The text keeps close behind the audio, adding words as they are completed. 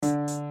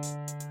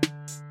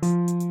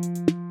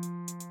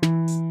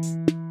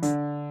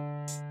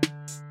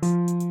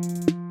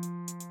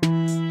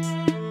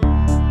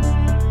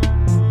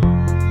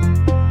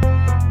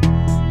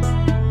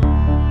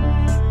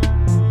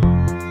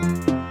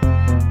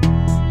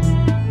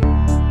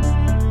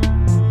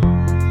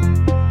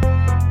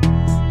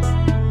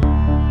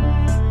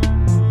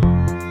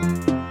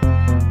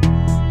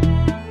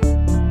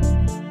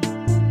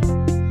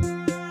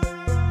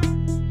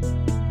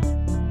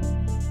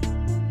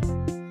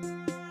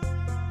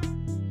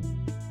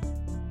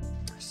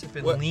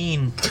Sippin'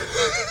 lean.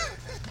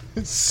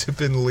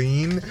 Sippin'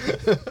 lean.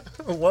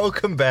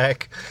 Welcome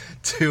back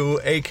to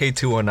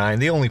AK209,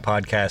 the only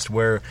podcast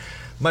where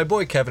my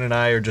boy Kevin and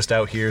I are just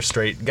out here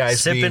straight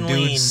guys Sippin' being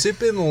lean. dudes,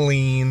 sipping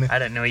lean. I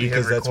didn't know you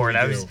hit record.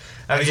 I was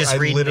I just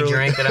reading the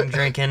drink that I'm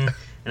drinking,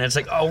 and it's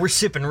like, oh, we're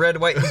sipping red,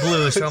 white, and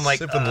blue. So I'm like,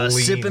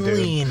 sipping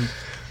lean.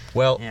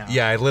 Well,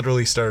 yeah, I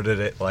literally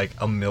started it like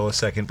a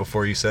millisecond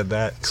before you said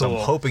that. So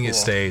I'm hoping it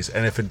stays,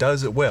 and if it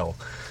does, it will.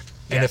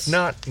 And if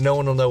not, no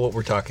one will know what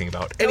we're talking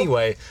about.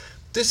 Anyway,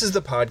 this is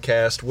the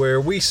podcast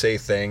where we say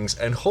things,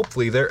 and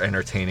hopefully they're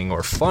entertaining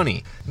or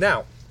funny.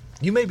 Now,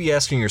 you may be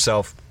asking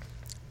yourself,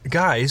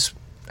 guys,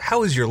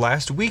 how has your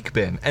last week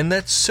been? And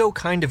that's so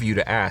kind of you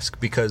to ask,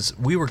 because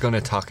we were going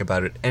to talk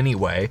about it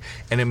anyway,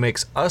 and it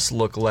makes us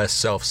look less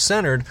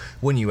self-centered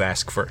when you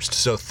ask first.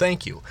 So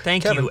thank you.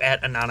 Thank Kevin, you,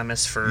 at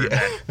Anonymous, for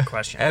that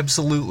question.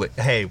 Absolutely.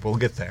 Hey, we'll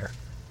get there.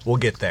 We'll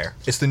get there.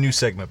 It's the new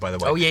segment, by the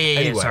way. Oh, yeah.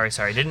 Anyway.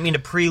 Sorry. Didn't mean to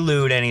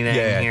prelude anything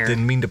here.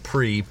 Didn't mean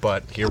to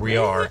but here we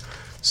are.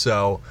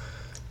 So,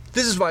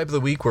 this is Vibe of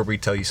the Week, where we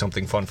tell you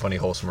something fun, funny,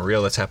 wholesome, or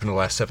real that's happened in the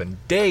last 7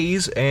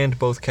 days, and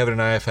both Kevin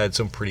and I have had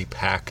some pretty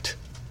packed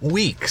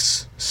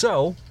weeks.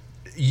 So,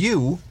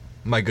 you,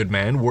 my good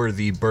man, were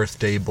the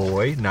birthday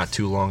boy not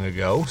too long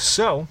ago.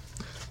 So,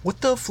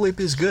 what the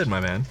flip is good, my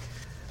man?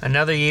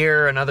 Another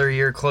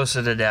year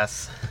closer to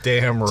death.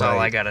 Damn right. That's all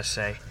I gotta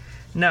say.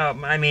 No,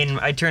 I mean,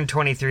 I turned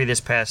 23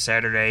 this past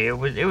Saturday.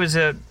 It was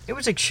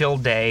a chill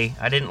day.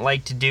 I didn't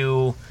like to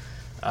do,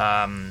 or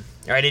I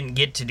didn't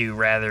get to do,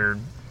 rather,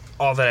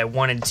 all that I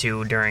wanted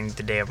to during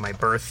the day of my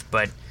birth.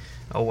 But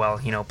oh well,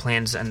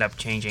 plans end up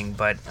changing.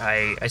 But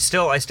I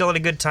still had a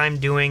good time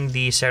doing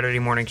the Saturday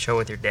morning show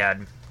with your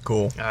dad.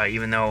 Cool.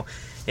 Even though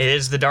it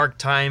is the dark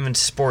time in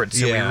sports,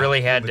 so we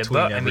really had to.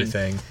 But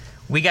everything.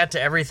 We got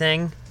to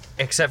everything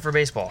except for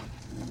baseball.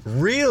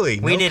 Really?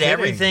 We did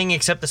everything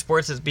except the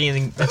sports that's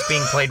being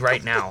played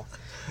right now.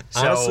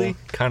 So, honestly,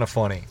 kind of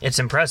funny. It's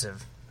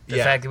impressive. The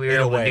fact that we were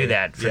able to do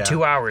that for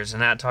 2 hours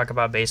and not talk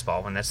about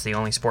baseball when that's the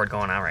only sport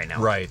going on right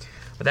now. Right.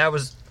 But that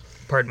was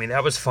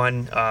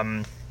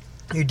fun.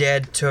 Your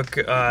dad took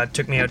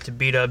me out to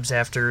B-Dubs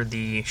after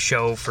the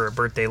show for a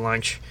birthday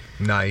lunch.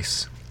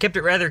 Nice. Kept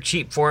it rather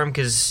cheap for him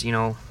because, he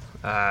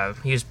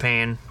was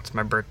paying. It's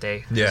my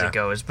birthday as it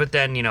goes. But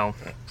then,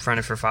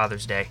 fronted for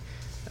Father's Day.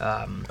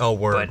 Word.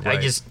 But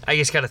right. I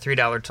just got a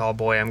 $3 tall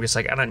boy. I'm just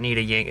like, I don't need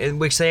a Yingling,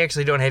 which they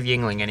actually don't have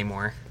Yingling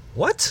anymore.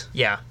 What?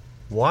 Yeah.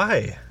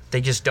 Why? They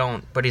just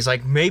don't. But he's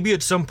like, maybe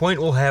at some point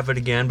we'll have it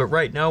again, but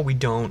right now we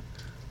don't.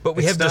 But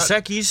we have Dos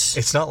Equis.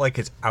 It's not like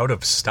it's out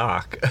of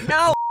stock.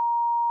 No.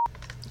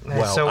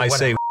 Well, so, I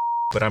say,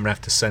 but I'm gonna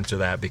have to censor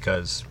that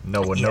because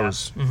no one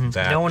knows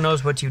that. No one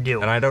knows what you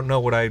do. And I don't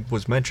know what I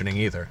was mentioning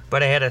either.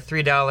 But I had a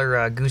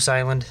 $3 Goose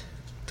Island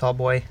tall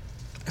boy.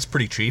 That's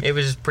pretty cheap. It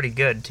was pretty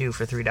good, too,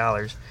 for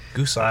 $3.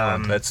 Goose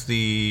Island, that's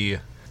is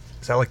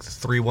that like the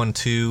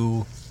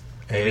 312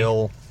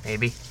 ale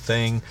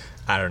thing?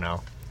 I don't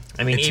know.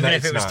 I mean, even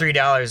if it was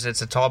 $3,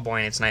 it's a tall boy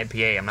and it's an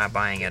IPA. I'm not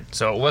buying it.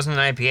 So it wasn't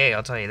an IPA,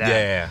 I'll tell you that.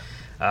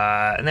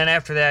 Yeah. And then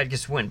after that,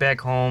 just went back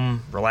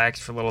home,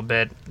 relaxed for a little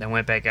bit, then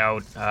went back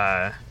out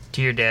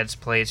to your dad's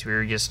place. We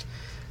were just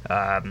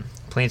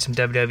playing some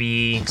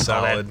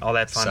WWE, all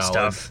that fun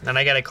stuff. Then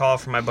I got a call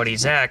from my buddy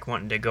Zach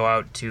wanting to go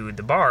out to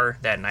the bar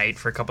that night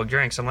for a couple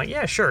drinks. I'm like,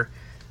 yeah, sure.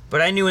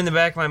 But I knew in the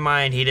back of my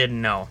mind he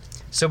didn't know.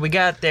 So we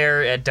got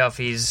there at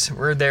Duffy's.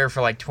 We're there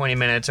for like 20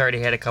 minutes. Already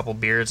had a couple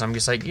beers. I'm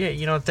just like,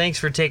 yeah, thanks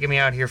for taking me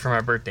out here for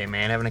my birthday,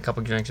 man. Having a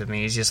couple drinks with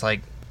me. He's just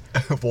like,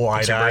 it's your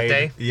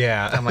birthday?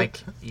 Yeah. I'm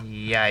like,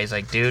 yeah. He's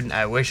like, dude,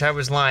 I wish I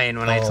was lying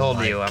when I told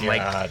you. I'm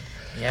like,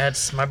 yeah,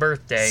 it's my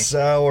birthday.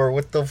 Sour,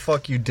 what the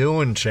fuck you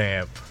doing,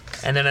 champ?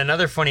 And then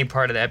another funny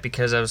part of that,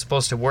 because I was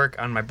supposed to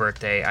work on my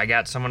birthday, I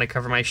got someone to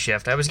cover my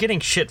shift. I was getting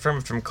shit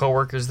from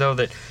coworkers, though,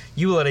 that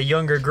you let a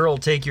younger girl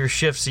take your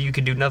shift so you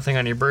could do nothing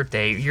on your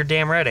birthday. You're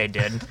damn right I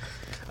did.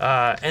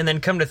 And then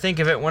come to think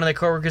of it, one of the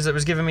coworkers that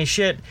was giving me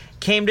shit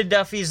came to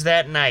Duffy's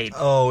that night.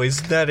 Oh,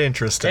 isn't that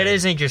interesting? It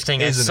is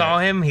interesting. I saw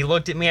him. He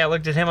looked at me. I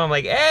looked at him. I'm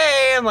like,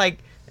 hey. I'm like,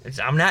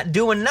 I'm not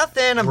doing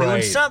nothing. I'm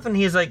doing something.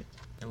 He's like,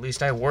 at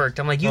least I worked.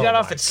 I'm like, you got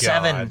off at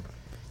 7.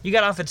 You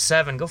got off at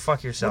 7. Go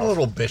fuck yourself. What a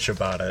little bitch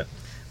about it.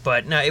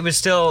 But no, it was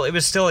still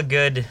a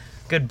good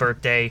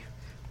birthday,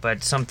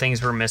 but some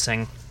things were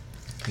missing.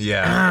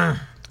 Yeah.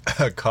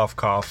 Cough,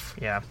 cough.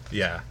 Yeah.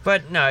 Yeah.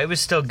 But no, it was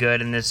still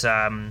good. And this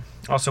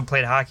also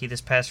played hockey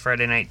this past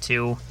Friday night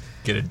too.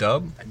 Get a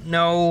dub?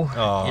 No.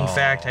 Oh. In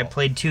fact, I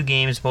played 2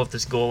 games, both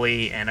this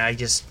goalie, and I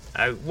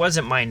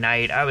wasn't my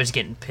night. I was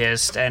getting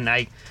pissed, and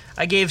I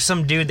gave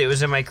some dude that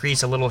was in my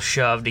crease a little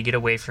shove to get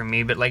away from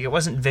me, but like it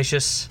wasn't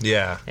vicious.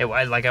 Yeah. I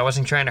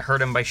wasn't trying to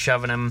hurt him by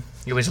shoving him.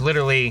 It was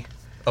literally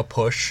a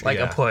push. Like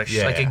a push.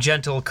 Like a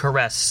gentle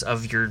caress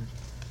of your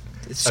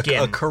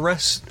skin. A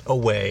caress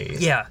away.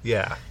 Yeah.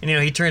 Yeah. And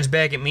he turns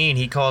back at me and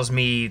he calls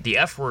me the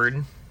F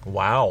word.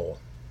 Wow.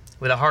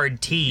 With a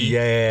hard T.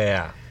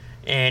 Yeah.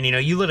 And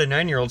you let a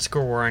 9-year-old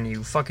score on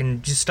you,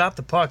 fucking just stop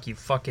the puck, you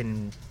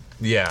fucking.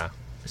 Yeah.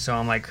 So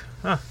I'm like,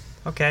 huh,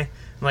 okay.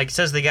 I'm like,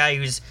 says the guy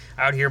who's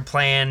out here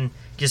playing,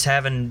 just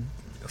having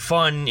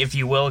fun, if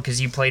you will, because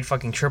you played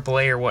fucking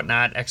AAA or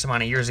whatnot X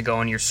amount of years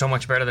ago, and you're so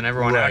much better than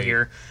everyone out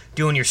here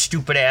doing your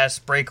stupid ass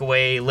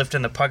breakaway,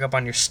 lifting the puck up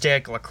on your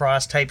stick,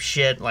 lacrosse type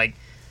shit. Like,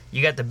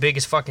 you got the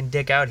biggest fucking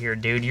dick out here,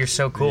 dude. You're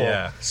so cool.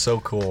 Yeah, so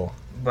cool.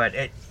 But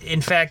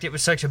in fact, it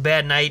was such a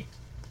bad night,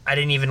 I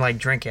didn't even like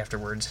drink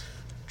afterwards.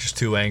 Just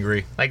too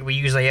angry. Like, we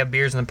usually have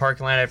beers in the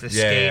parking lot after the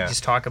skate,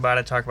 just talk about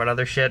it, talk about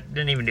other shit.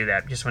 Didn't even do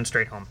that. Just went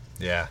straight home.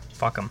 Yeah.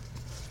 Fuck them.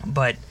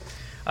 But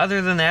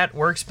other than that,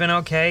 work's been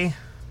okay.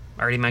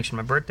 I already mentioned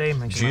my birthday,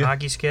 mentioned my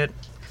hockey skit.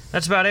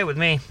 That's about it with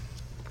me.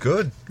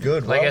 Good.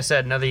 Like I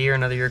said, another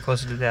year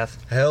closer to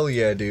death. Hell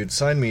yeah, dude.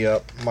 Sign me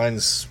up.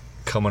 Mine's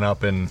coming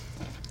up in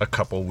a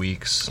couple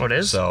weeks. Oh, it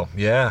is? So,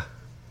 yeah.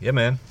 Yeah,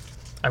 man.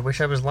 I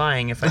wish I was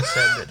lying if I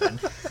said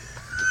that.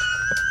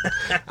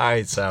 All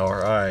right,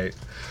 Sour. All right.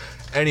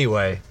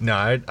 Anyway, no,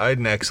 I had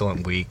an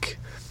excellent week.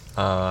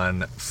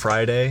 On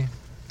Friday,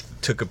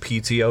 took a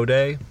PTO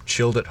day,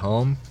 chilled at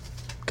home,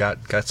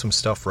 got some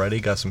stuff ready,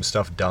 got some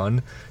stuff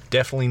done.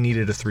 Definitely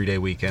needed a 3-day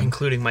weekend.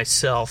 Including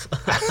myself.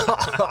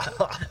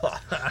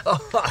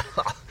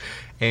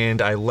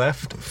 And I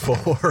left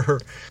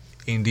for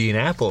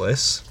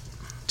Indianapolis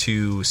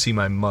to see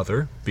my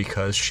mother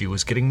because she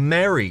was getting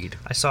married.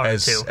 I saw her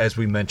too. As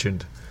we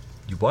mentioned.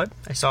 You what?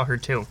 I saw her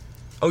too.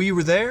 Oh, you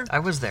were there? I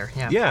was there,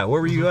 yeah. Yeah, where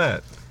were you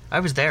at? I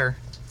was there.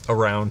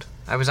 Around?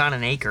 I was on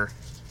an acre.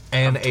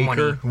 An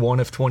acre? 1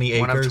 of 20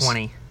 acres? 1 of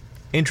 20.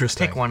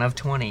 Interesting. Pick 1 of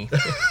 20.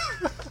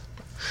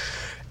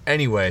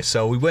 Anyway,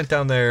 so we went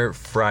down there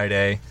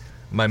Friday.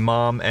 My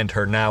mom and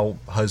her now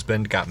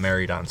husband got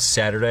married on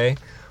Saturday,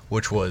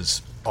 which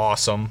was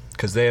awesome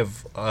because they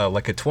have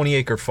like a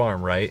 20-acre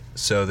farm, right?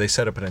 So they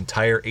set up an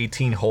entire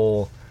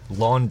 18-hole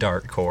lawn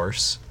dart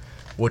course,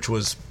 which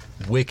was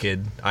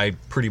wicked. I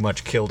pretty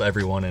much killed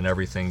everyone and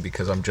everything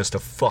because I'm just a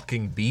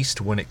fucking beast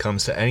when it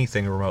comes to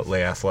anything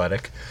remotely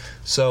athletic.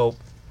 So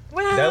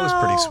that was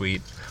pretty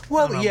sweet.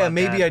 Well, yeah,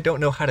 maybe that. I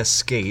don't know how to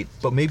skate,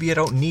 but maybe I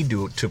don't need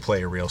to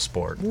play a real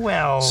sport.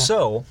 Well.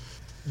 So,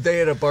 they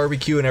had a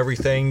barbecue and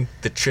everything.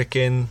 The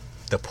chicken,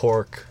 the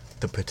pork,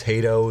 the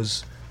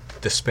potatoes,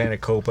 the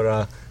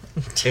spanakopita.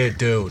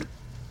 Dude.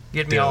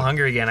 Get me all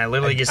hungry again. I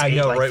literally just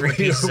ate like 3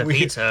 pieces of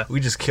pizza.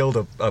 We just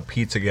killed a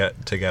pizza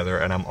together,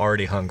 and I'm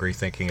already hungry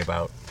thinking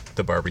about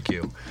the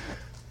barbecue.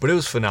 But it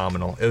was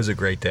phenomenal. It was a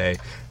great day.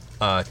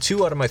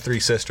 2 out of my 3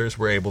 sisters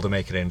were able to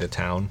make it into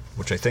town,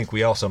 which I think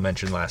we also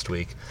mentioned last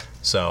week.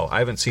 So I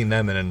haven't seen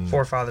them in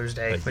for Father's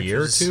Day, a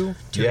year or two.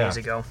 2 days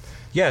ago.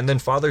 Yeah, and then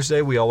Father's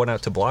Day we all went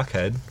out to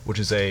Blockhead, which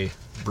is a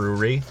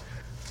brewery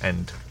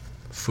and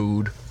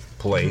food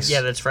place. Yeah,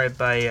 that's right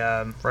by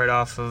right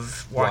off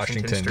of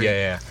Washington Street.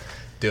 Yeah.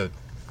 Dude,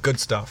 good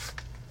stuff.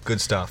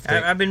 Good stuff.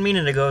 I've been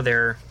meaning to go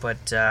there,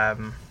 but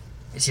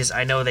it's just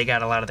I know they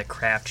got a lot of the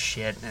craft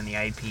shit and the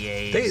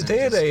IPAs. They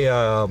had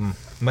a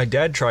my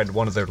dad tried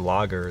one of their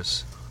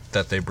lagers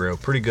that they brew.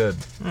 Pretty good.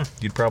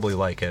 You'd probably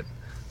like it.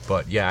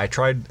 But yeah, I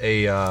tried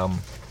a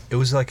it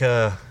was like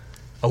a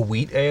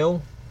wheat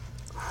ale.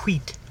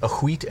 A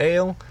wheat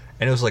ale,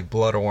 and it was like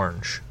blood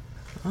orange.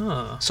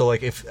 Oh. So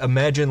like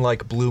imagine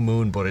like Blue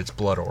Moon, but it's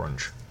blood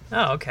orange.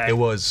 Oh, okay. It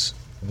was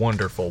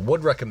wonderful.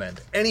 Would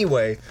recommend.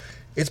 Anyway,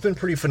 it's been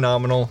pretty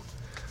phenomenal.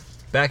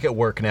 Back at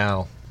work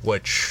now,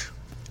 which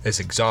is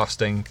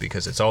exhausting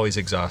because it's always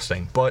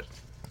exhausting, but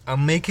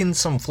I'm making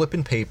some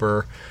flippin'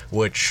 paper,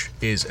 which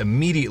is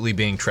immediately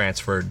being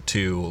transferred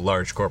to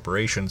large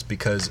corporations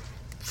because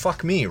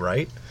fuck me,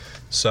 right?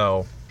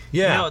 So,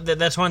 yeah. You know,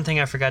 that's one thing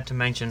I forgot to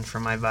mention for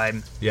my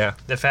vibe. Yeah.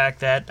 The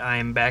fact that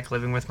I'm back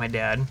living with my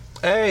dad.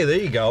 Hey, there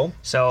you go.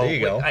 So, there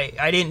you go.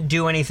 I didn't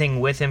do anything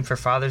with him for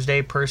Father's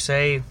Day, per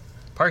se,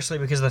 partially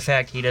because of the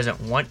fact he doesn't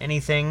want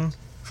anything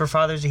for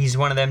Father's Day. He's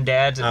one of them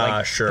dads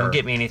that, sure. Don't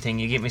get me anything.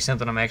 You get me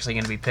something, I'm actually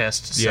going to be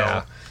pissed. So,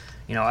 yeah.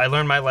 You know, I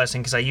learned my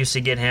lesson because I used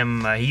to get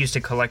him, he used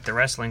to collect the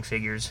wrestling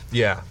figures.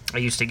 Yeah. I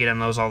used to get him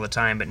those all the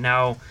time, but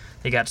now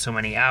they got so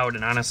many out,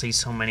 and honestly,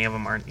 so many of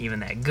them aren't even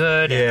that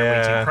good, and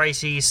they're way too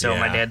pricey, so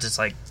my dad's just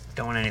like,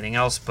 don't want anything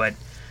else. But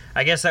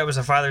I guess that was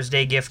a Father's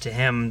Day gift to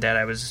him that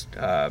I was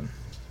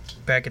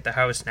back at the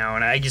house now,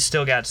 and I just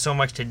still got so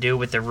much to do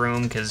with the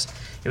room because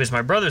it was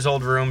my brother's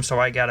old room,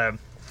 so I gotta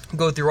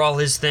go through all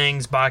his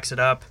things, box it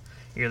up.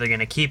 You're either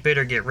gonna keep it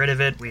or get rid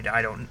of it.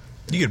 I don't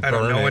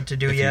know what to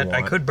do yet.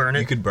 I could burn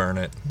it. You could burn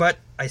it. But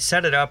I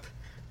set it up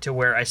to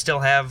where I still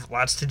have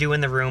lots to do in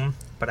the room,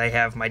 but I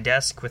have my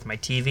desk with my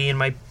TV and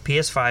my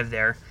PS5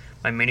 there,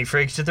 my mini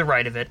fridge to the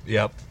right of it.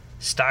 Yep.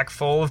 Stock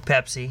full of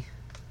Pepsi.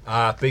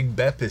 Big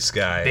Bepis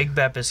Guy. Big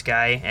Bepis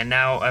Guy. And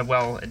now, at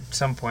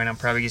some point, I'm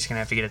probably just going to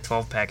have to get a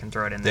 12-pack and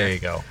throw it in there. There you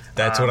go.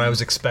 That's what I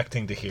was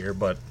expecting to hear,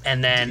 but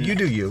and then you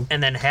do you.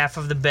 And then half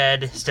of the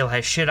bed still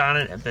has shit on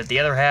it, but the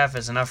other half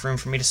has enough room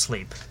for me to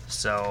sleep.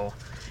 So,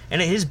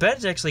 and his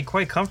bed's actually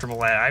quite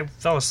comfortable. I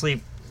fell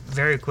asleep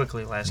very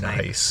quickly last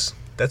night. Nice.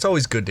 That's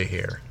always good to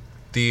hear.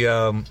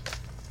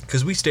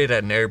 Because we stayed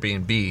at an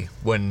Airbnb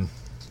when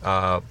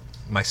my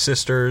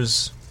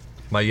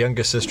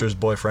youngest sister's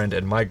boyfriend,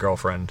 and my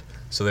girlfriend.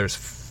 So there's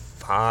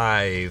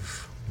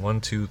 5.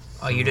 1, 2, 3.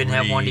 Oh, you didn't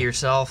have one to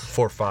yourself?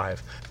 4,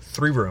 5.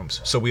 3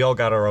 rooms, so we all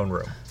got our own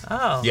room.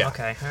 Oh, yeah.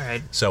 Okay, all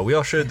right. So we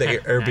all shared the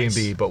Airbnb,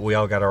 nice. But we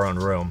all got our own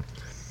room.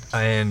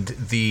 And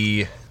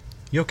you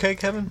okay,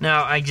 Kevin?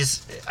 No, I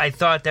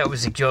thought that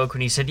was a joke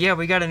when he said, yeah,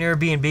 we got an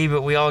Airbnb,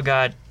 but we all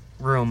got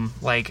room.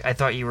 Like, I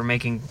thought you were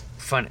making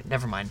fun.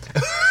 Never mind.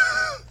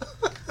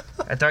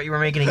 I thought you were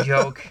making a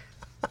joke.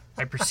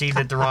 I perceived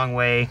it the wrong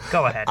way.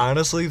 Go ahead.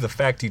 Honestly, the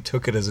fact you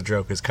took it as a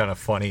joke is kind of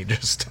funny.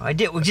 I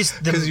did. Well,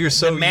 just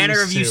the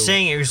manner of you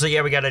saying it. You're just like,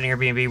 yeah, we got an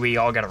Airbnb. We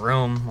all got a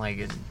room.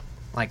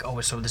 Like, oh,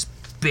 so this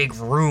big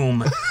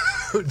room.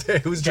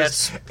 It was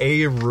just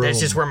a room. That's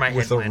just where my head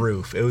with a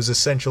roof. It was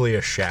essentially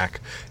a shack.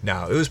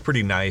 No, it was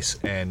pretty nice.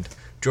 And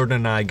Jordan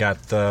and I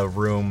got the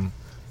room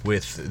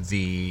with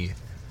the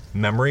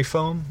memory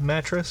foam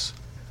mattress.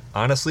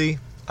 Honestly,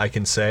 I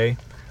can say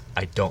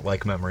I don't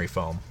like memory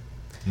foam.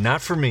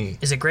 Not for me.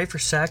 Is it great for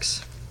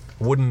sex?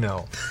 Wouldn't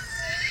know.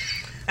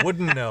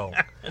 Wouldn't know.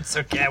 It's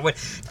okay.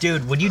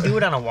 Dude, would you do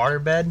it on a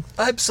waterbed?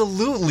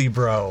 Absolutely,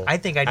 bro. I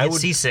think I'd get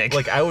seasick.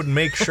 Like, I would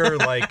make sure,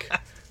 like,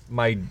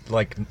 my,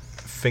 like,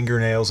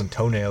 fingernails and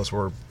toenails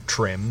were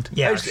trimmed.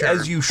 Yeah,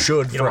 as you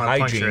should for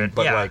hygiene.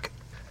 But, like,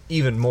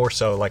 even more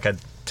so, like, I'd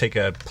take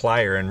a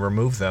plier and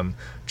remove them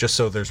just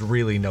so there's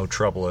really no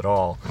trouble at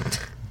all.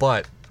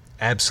 But,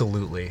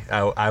 absolutely.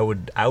 I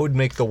would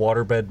make the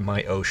waterbed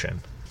my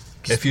ocean.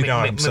 If you know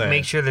what I'm saying.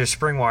 Make sure there's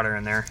spring water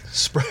in there.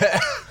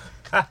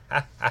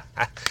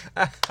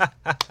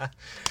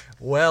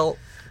 Well,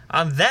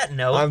 on that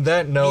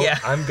note, yeah.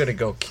 I'm going to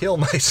go kill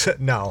myself.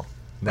 No.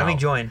 Let me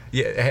join.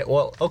 Yeah,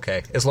 well,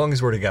 okay, as long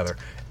as we're together.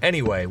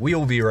 Anyway, we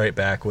will be right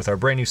back with our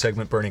brand new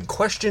segment, Burning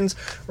Questions,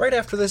 right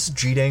after this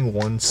G-dang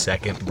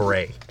 1-second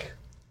break.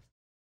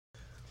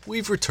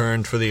 We've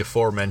returned for the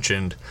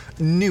aforementioned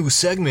new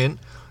segment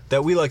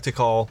that we like to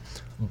call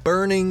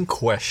Burning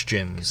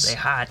Questions. They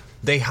hot.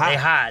 They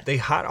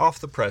hot off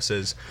the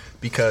presses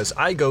because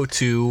I go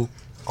to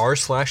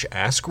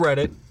r/Ask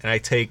Reddit and I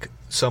take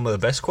some of the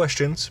best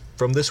questions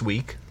from this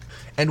week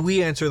and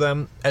we answer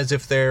them as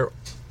if they're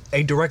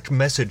a direct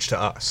message to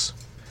us,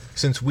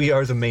 since we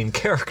are the main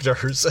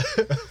characters.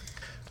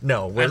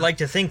 No, I'd like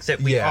to think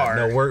that we are.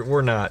 No,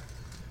 we're not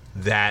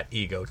that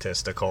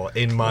egotistical,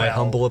 in my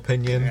humble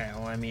opinion. Yeah,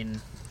 well, I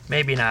mean,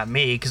 maybe not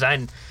me, because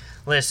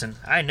listen,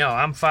 I know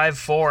I'm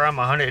 5'4", I'm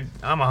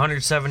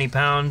 170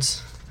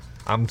 pounds.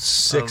 I'm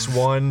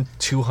 6'1",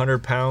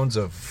 200 pounds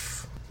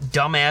of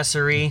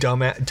dumbassery,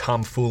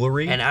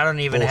 tomfoolery, and I don't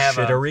even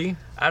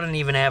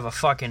have a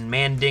fucking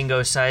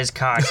mandingo-sized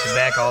cock to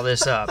back all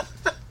this up.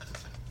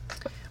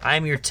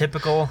 I'm your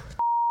typical.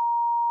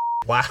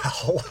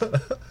 Wow.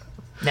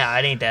 Nah,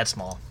 it ain't that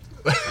small.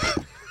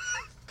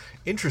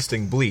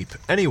 Interesting bleep.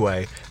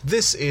 Anyway,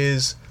 this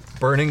is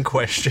Burning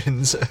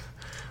Questions,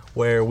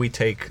 where we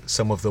take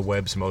some of the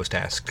web's most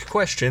asked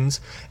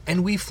questions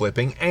and we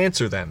flipping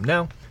answer them.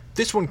 Now,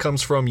 this one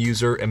comes from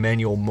user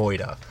Emmanuel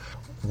Moida.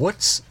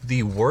 What's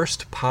the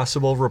worst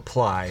possible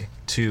reply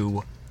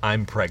to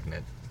 "I'm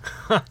pregnant"?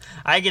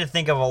 I get to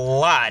think of a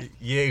lot.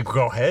 Yeah,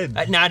 go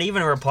ahead. Not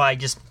even a reply,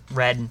 just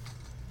read.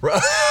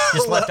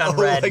 Just left on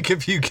red. Like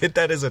if you get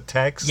that as a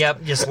text?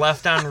 Yep, just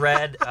left on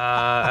red.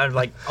 I'm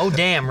like, oh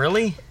damn,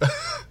 really?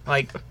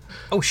 Like,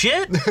 oh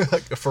shit?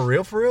 Like, for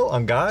real?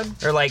 On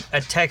God? Or like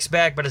a text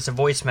back, but it's a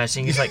voice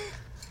message. He's like,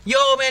 yo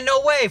man,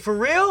 no way, for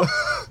real?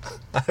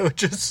 I would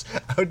just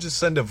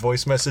send a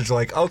voice message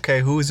like,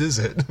 okay, whose is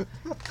it?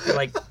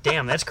 Like,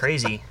 damn, that's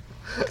crazy.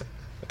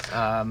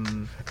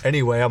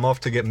 Anyway, I'm off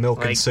to get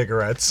milk and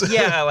cigarettes.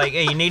 Yeah, like,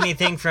 hey, you need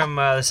anything from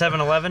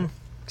 7-Eleven?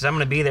 Because I'm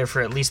going to be there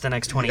for at least the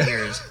next 20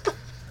 years.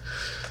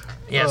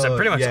 Yeah, so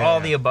pretty much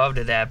all the above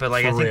to that. But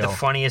like, I think the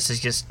funniest is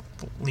just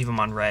leave them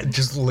on red.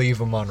 Just leave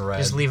them on red.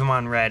 Just leave them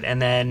on red. And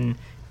then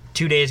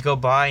 2 days go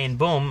by and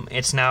boom,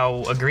 it's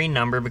now a green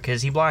number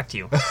because he blocked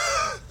you.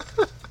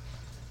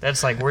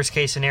 That's like worst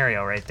case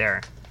scenario right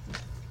there.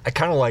 I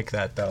kind of like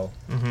that though.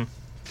 Mm-hmm.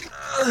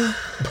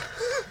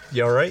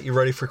 You all right? You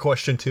ready for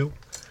question 2?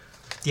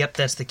 Yep,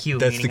 that's the cue.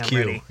 That's the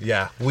cue.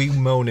 Yeah, we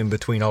moan in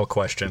between all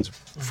questions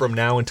from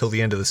now until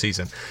the end of the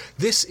season.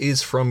 This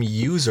is from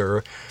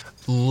user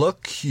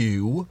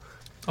LuckQ.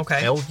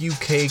 Okay.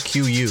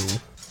 LUKQU.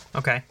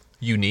 Okay.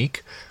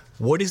 Unique.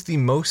 What is the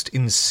most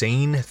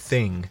insane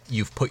thing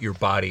you've put your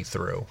body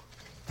through?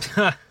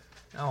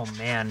 Oh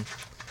man.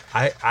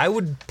 I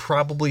would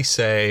probably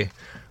say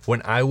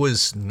when I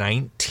was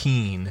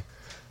 19,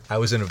 I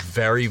was in a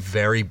very,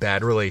 very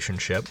bad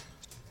relationship,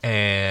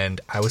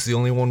 and I was the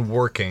only one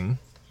working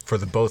for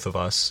the both of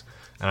us,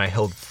 and I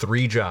held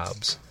 3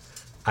 jobs.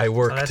 I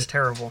worked. Oh, that's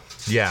terrible.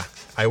 Yeah,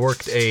 I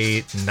worked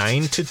a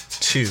 9 to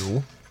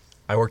 2.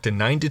 I worked a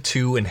 9 to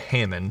 2 in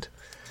Hammond,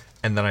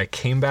 and then I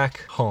came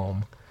back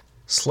home,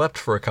 slept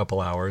for a couple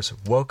hours,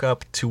 woke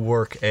up to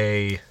work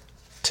a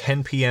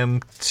 10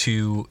 p.m.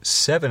 to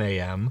 7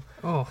 a.m.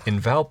 In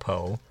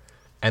Valpo,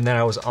 and then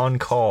I was on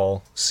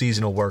call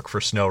seasonal work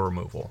for snow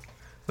removal.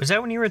 Was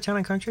that when you were at Town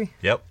and Country?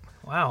 Yep.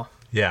 Wow.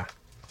 Yeah.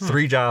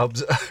 3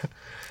 jobs,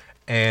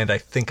 and I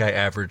think I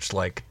averaged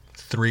like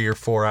 3 or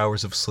 4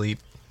 hours of sleep.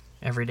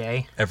 Every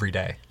day? Every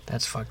day.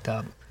 That's fucked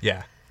up.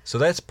 Yeah. So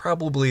that's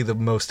probably the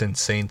most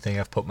insane thing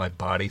I've put my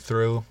body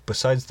through,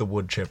 besides the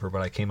wood chipper, but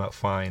I came out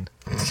fine.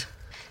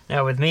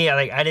 Now, with me,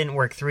 I didn't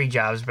work 3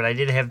 jobs, but I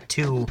did have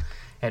 2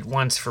 at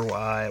once for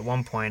at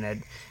one point.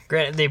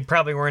 Granted, they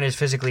probably weren't as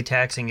physically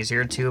taxing as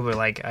your 2, but,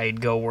 like,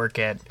 I'd go work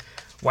at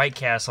White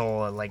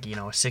Castle at, like,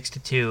 6 to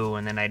 2,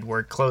 and then I'd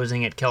work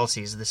closing at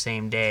Kelsey's the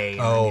same day.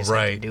 And oh, just,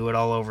 right. Like, do it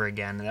all over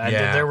again.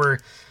 There were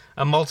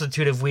a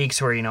multitude of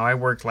weeks where, I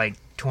worked, like,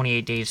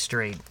 28 days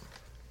straight.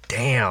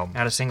 Damn.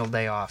 Not a single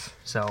day off,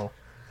 so...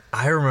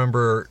 I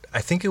remember,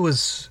 I think it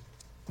was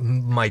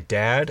my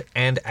dad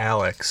and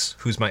Alex,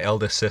 who's my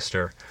eldest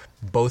sister,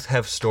 both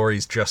have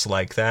stories just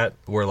like that,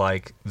 where,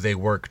 like, they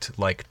worked,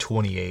 like,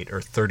 28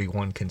 or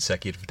 31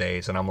 consecutive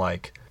days, and I'm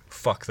like,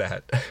 fuck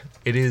that.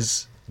 It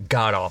is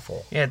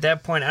god-awful. Yeah, at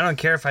that point, I don't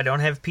care if I don't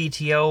have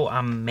PTO,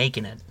 I'm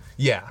making it.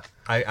 Yeah,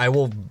 I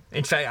will.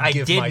 In fact, I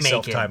did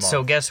make it,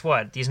 so guess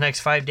what? These next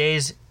 5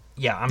 days,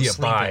 I'm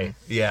sleeping. Bye.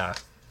 Yeah,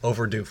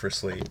 overdue for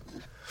sleep.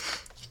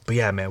 But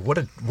yeah, man, what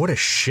a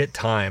shit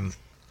time.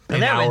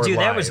 And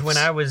that was when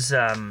I was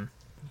I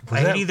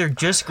had either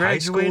just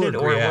graduated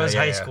or it was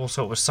high school,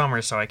 so it was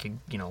summer, so I could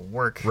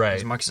work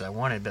as much as I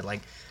wanted. But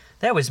like,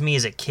 that was me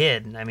as a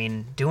kid. I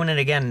mean, doing it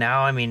again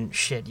now, I mean,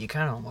 shit, you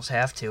kind of almost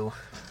have to.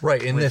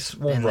 Right in this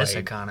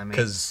economy,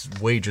 because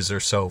wages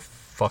are so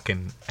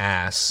fucking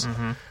ass.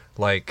 Mm-hmm.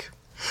 Like,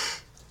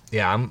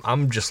 yeah,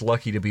 I'm just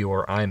lucky to be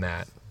where I'm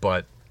at.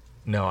 But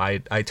no,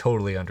 I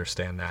totally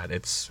understand that.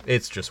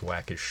 It's just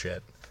whack as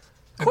shit.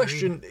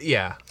 Question,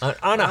 yeah.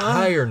 On a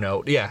higher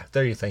note, yeah.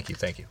 Thank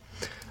you.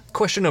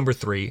 Question number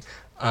 3.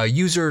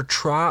 User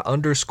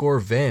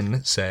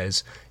tra_Ven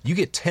says, you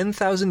get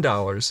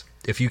 $10,000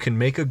 if you can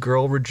make a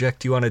girl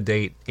reject you on a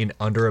date in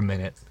under a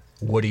minute.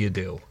 What do you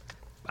do?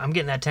 I'm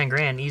getting that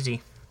 $10,000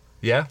 easy.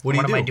 Yeah? What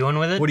am I doing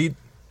with it?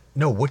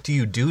 What do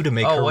you do to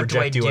make her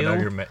reject you in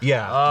under a minute?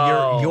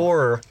 Yeah,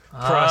 your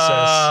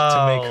process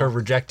to make her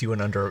reject you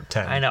in under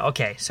 10. I know.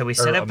 Okay, so we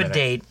set up a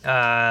date.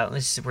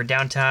 We're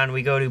downtown.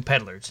 We go to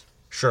Peddler's.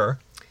 Sure.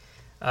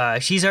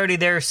 She's already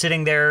there,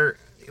 sitting there.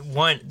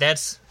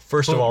 That's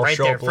first of all, right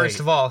show there. up late. First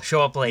of all,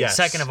 show up late. Yes.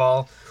 Second of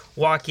all,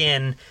 walk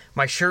in.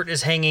 My shirt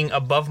is hanging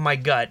above my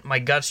gut. My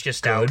gut's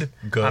just out.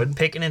 Good. I'm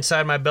picking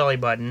inside my belly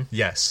button.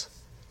 Yes.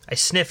 I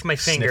sniff my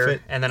finger,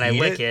 and then I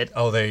lick it.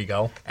 Oh, there you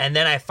go. And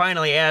then I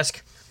finally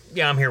ask,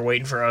 I'm here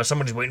waiting for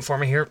somebody's waiting for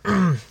me here.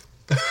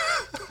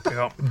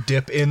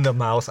 Dip in the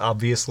mouth,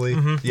 obviously.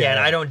 Mm-hmm. Yeah, and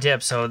I don't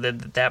dip, so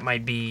that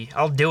might be...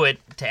 I'll do it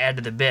to add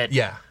to the bit.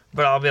 Yeah.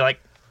 But I'll be like...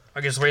 I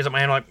just raise up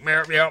my hand like,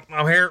 yeah,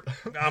 I'm here.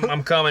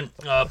 I'm coming.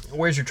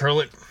 Where's your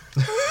toilet?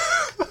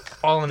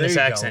 All in this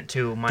accent,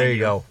 too, mind you. There you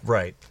go.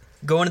 Right.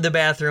 Go into the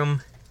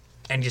bathroom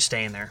and just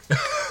stay in there.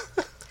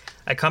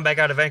 I come back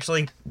out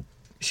eventually.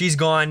 She's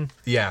gone.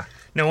 Yeah.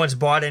 No one's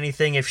bought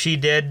anything. If she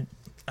did,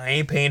 I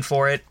ain't paying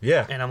for it.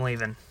 Yeah. And I'm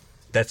leaving.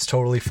 That's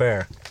totally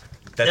fair.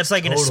 That's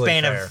like totally in a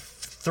span of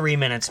 3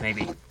 minutes,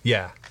 maybe.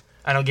 Yeah.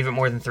 I don't give it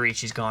more than 3.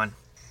 She's gone.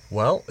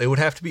 Well, it would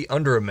have to be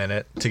under a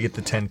minute to get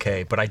the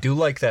 10K, but I do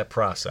like that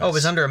process. Oh, it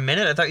was under a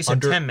minute? I thought you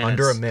said 10 minutes.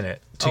 Under a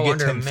minute to get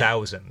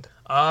 10,000.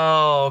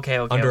 Oh, okay.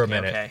 Under a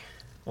minute. Okay.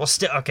 Well,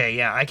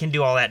 yeah, I can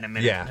do all that in a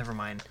minute. Yeah. Never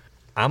mind.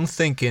 I'm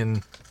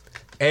thinking,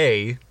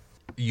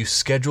 you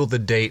schedule the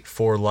date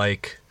for,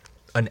 like,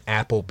 an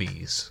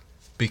Applebee's,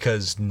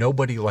 because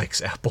nobody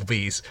likes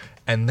Applebee's,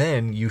 and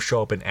then you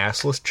show up in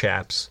assless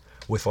chaps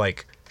with,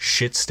 like,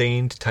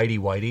 shit-stained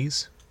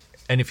tighty-whities.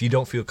 And if you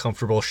don't feel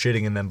comfortable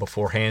shitting in them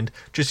beforehand,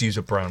 just use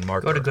a brown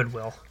marker. Go to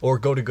Goodwill. Or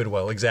go to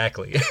Goodwill,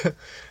 exactly.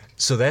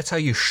 So that's how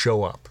you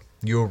show up.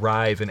 You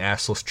arrive in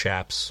assless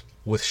chaps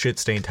with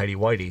shit-stained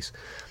tighty-whities.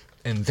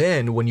 And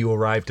then when you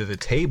arrive to the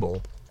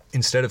table,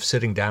 instead of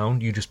sitting down,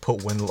 you just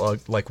put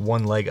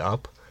one leg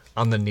up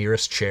on the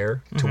nearest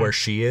chair to where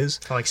she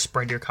is. So, like,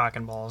 spread your cock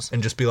and balls.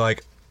 And just be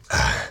like,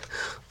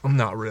 I'm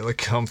not really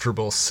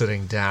comfortable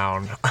sitting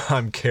down.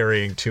 I'm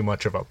carrying too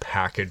much of a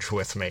package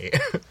with me.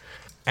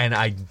 And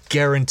I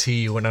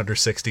guarantee you in under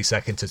 60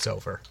 seconds it's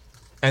over.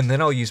 And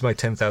then I'll use my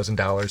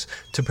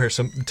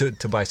 $10,000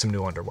 to buy some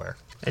new underwear.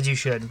 As you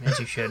should.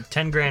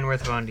 $10,000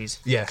 worth of undies.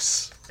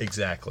 Yes,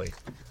 exactly.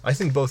 I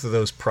think both of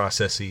those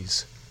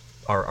processes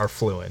are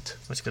fluent.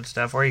 That's good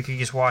stuff. Or you could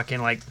just walk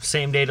in, like,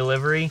 same-day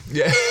delivery.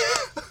 Yeah.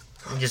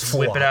 And just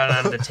whip it out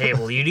onto the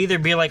table. You'd either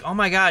be like, oh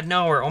my god,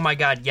 no, or oh my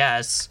god,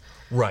 yes.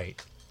 Right.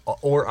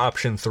 Or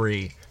option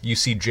 3, you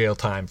see jail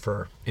time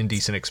for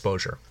indecent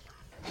exposure.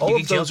 All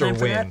of those are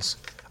wins.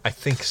 I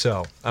think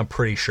so. I'm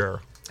pretty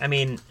sure. I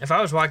mean, if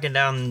I was walking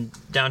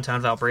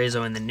downtown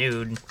Valparaiso in the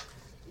nude,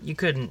 you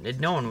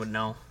couldn't. No one would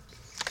know.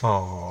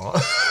 Aww.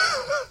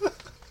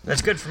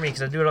 That's good for me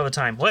because I do it all the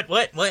time. What?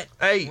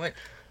 Hey. What?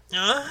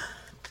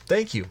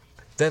 Thank you.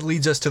 That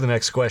leads us to the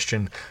next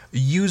question.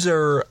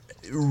 User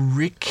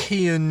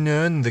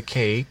Rickianon the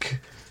Cake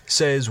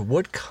says,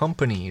 what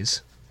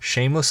companies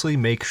shamelessly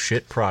make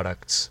shit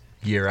products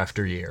year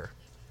after year?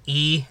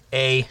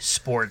 EA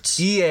Sports.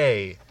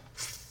 EA.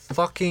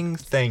 Fucking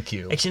thank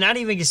you. Actually, not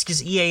even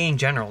just EA in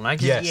general. Not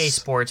just EA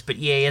Sports, but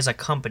EA as a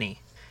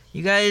company.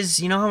 You guys,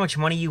 you know how much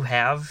money you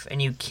have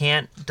and you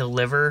can't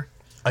deliver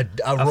A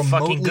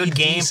fucking good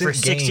game for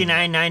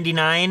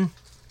 $69.99.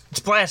 It's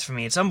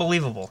blasphemy. It's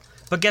unbelievable.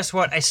 But guess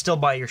what? I still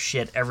buy your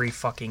shit every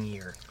fucking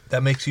year.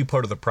 That makes you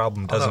part of the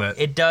problem, doesn't it?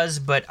 It does,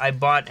 but I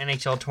bought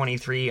NHL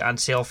 23 on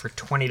sale for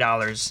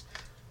 $20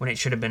 when it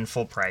should have been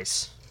full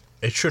price.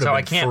 It should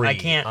have been free, I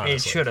can't. Honestly.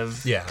 It should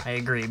have. Yeah. I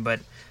agree,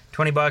 but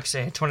 $20,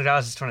 $20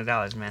 is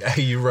 $20, man.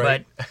 You're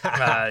right.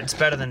 But it's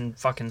better than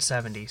fucking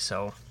 70,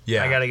 so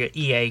I gotta get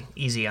EA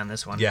easy on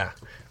this one. Yeah.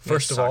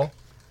 First of all,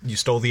 you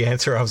stole the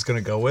answer I was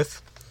gonna go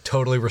with.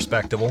 Totally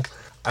respectable.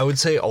 I would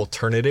say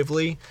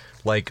alternatively,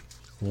 like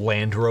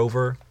Land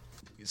Rover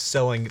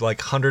selling like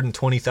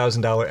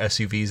 $120,000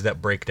 SUVs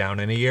that break down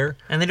in a year.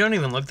 And they don't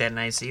even look that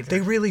nice either. They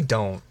really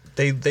don't.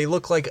 They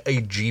look like a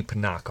Jeep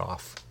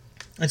knockoff.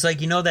 It's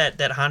like, you know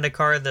that Honda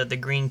car, the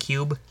green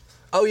Cube?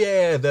 Oh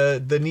yeah,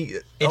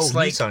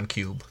 Nissan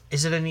Cube.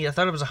 Is it I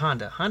thought it was a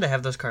Honda. Honda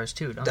have those cars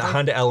too, don't they?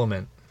 Honda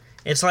Element.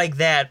 It's like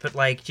that, but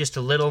like just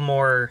a little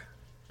more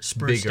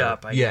spruced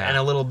up. Yeah. And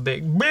a little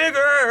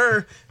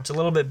bigger. It's a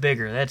little bit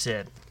bigger, that's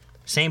it.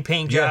 Same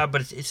paint job,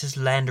 but it's just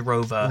Land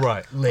Rover.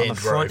 Right, on the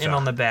front and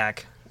on the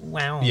back.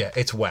 Wow. Yeah,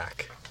 it's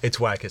whack. It's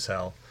whack as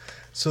hell.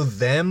 So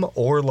them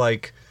or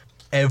like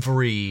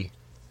every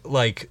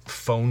like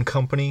phone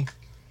company.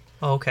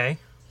 Oh, okay.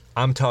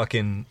 I'm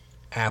talking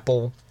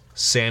Apple,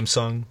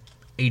 Samsung,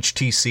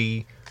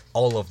 HTC,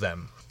 all of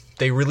them.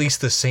 They release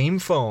the same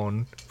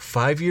phone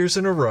 5 years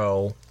in a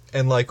row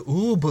and like,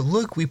 ooh, but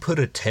look, we put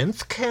a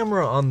 10th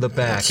camera on the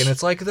back. And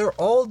it's like, they're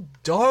all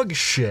dog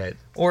shit.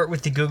 Or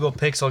with the Google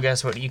Pixel,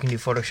 guess what? You can do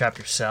Photoshop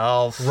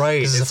yourself.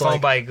 Right. It's a phone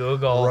by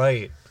Google.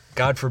 Right.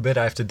 God forbid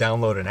I have to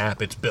download an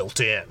app. It's built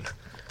in.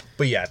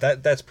 But yeah,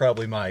 that's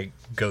probably my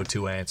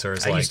go-to answer.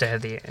 I used to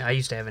have an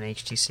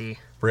HTC.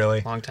 Really?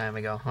 A long time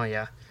ago. Oh,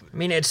 yeah. I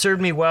mean, it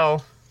served me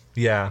well.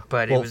 Yeah.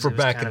 But it was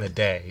back in the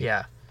day.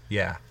 Yeah.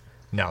 Yeah.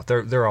 No,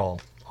 they're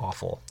all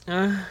awful.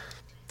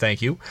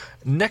 Thank you.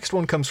 Next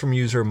one comes from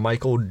user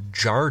Michael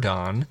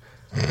Jardon.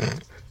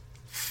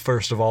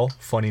 First of all,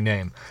 funny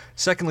name.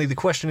 Secondly, the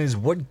question is,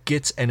 what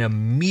gets an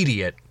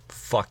immediate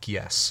fuck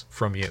yes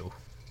from you?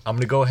 I'm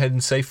going to go ahead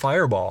and say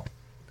Fireball.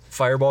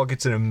 Fireball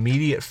gets an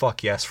immediate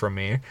fuck yes from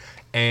me.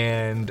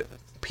 And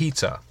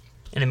pizza.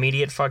 An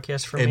immediate fuck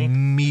yes from me?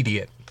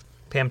 Immediate.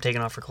 Pam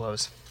taking off her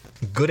clothes.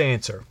 Good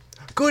answer.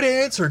 Good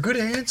answer. Good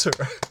answer.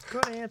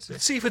 Good answer.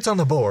 See if it's on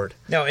the board.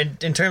 No,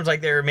 in terms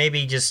like there may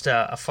be just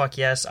a fuck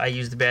yes. I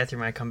use the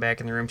bathroom. I come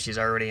back in the room. She's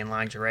already in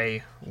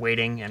lingerie,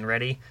 waiting and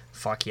ready.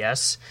 Fuck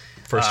yes.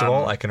 First of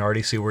all, I can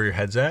already see where your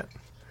head's at.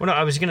 Well, no,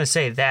 I was going to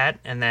say that,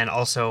 and then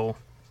also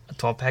a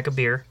 12-pack of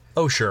beer.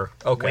 Oh, sure.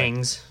 Okay.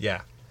 Wings.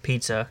 Yeah.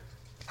 Pizza.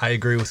 I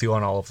agree with you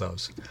on all of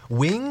those.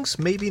 Wings,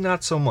 maybe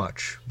not so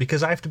much,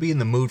 because I have to be in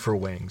the mood for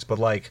wings, but,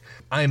 like,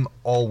 I'm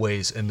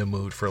always in the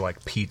mood for,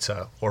 like,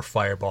 pizza or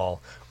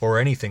Fireball or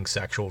anything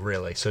sexual,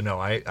 really. So, no,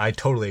 I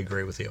totally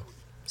agree with you.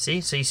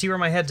 See? So you see where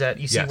my head's at.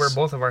 You see where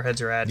both of our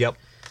heads are at. Yep.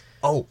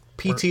 Oh,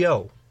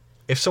 PTO.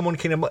 If someone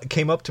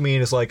came up to me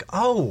and is like,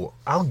 oh,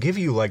 I'll give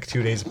you, like,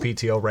 2 days of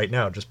PTO right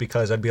now, just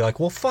because, I'd be like,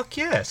 well, fuck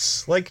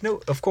yes. Like,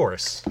 no, of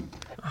course.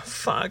 Oh,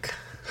 fuck.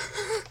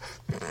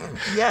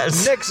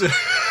 Yes.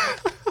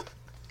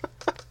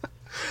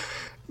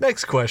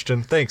 Next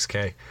question. Thanks,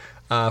 Kay.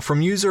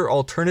 From user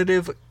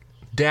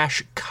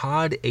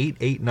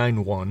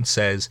alternative-cod8891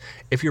 says,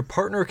 if your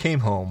partner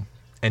came home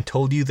and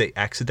told you they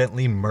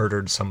accidentally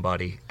murdered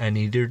somebody and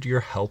needed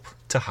your help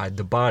to hide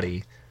the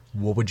body,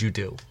 what would you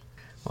do?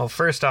 Well,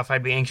 first off,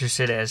 I'd be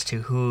interested as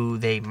to who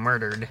they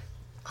murdered.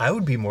 I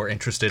would be more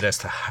interested as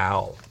to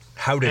how.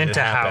 How did it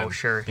happen? How,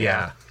 sure.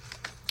 Yeah.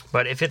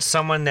 But if it's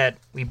someone that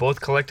we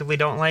both collectively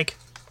don't like,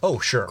 oh,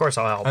 sure. Of course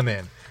I'll help. I'm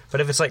in.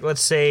 But if it's like,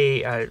 let's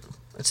say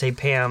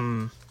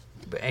Pam,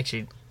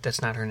 actually,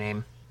 that's not her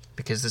name,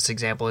 because this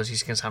example is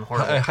just going to sound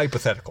horrible.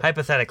 Hypothetical.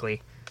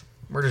 Hypothetically,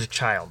 murders a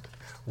child.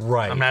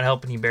 Right. I'm not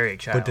helping you bury a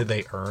child. But did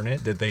they earn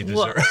it? Did they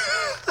deserve it?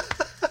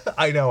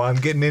 I know, I'm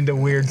getting into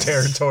weird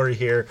territory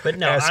here. But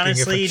no, asking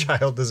honestly, if a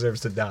child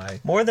deserves to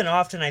die. More than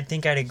often, I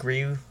think I'd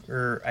agree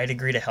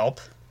to help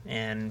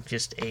and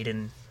just aid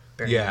in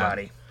burying the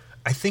body.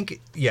 I think,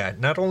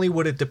 not only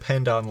would it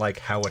depend on, like,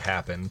 how it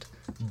happened,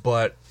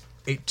 but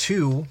it,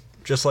 too,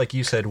 just like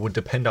you said, would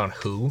depend on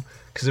who.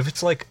 Because if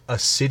it's, like, a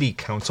city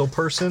council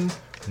person,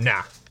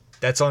 nah,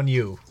 that's on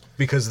you.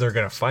 Because they're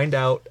going to find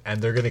out,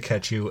 and they're going to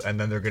catch you, and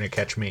then they're going to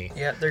catch me.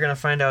 Yeah, they're going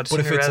to find out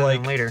sooner rather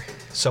than later.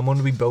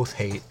 Someone we both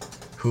hate,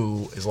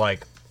 who is,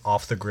 like,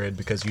 off the grid,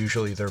 because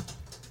usually they're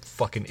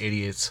fucking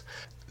idiots,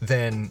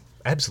 then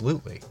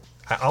absolutely.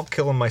 I'll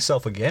kill him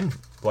myself again,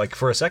 like,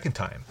 for a second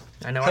time.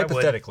 I know.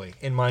 Hypothetically,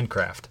 in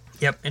Minecraft.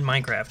 Yep, in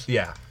Minecraft.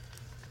 Yeah.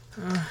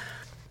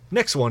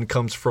 Next one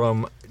comes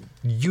from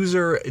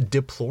user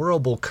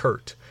Deplorable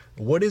Kurt.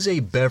 What is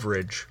a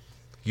beverage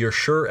you're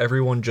sure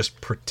everyone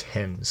just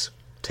pretends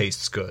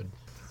tastes good?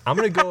 I'm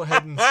going to go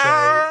ahead and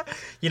say...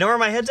 You know where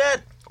my head's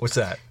at? What's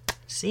that?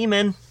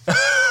 Semen.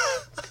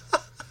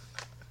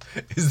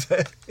 Is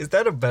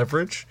that a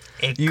beverage?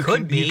 It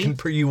could be.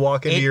 You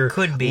walk into your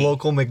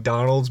local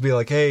McDonald's, be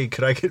like, "Hey,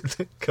 could I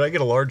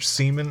get a large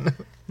semen?"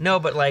 No,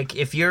 but like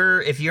if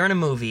you're in a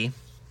movie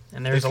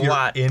And there's a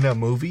lot in a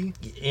movie.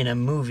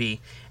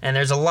 And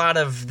there's a lot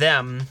of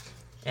them,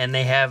 and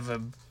they have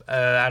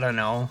I don't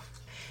know.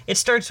 It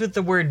starts with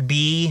the word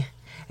B,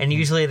 and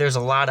usually there's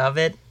a lot of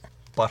it.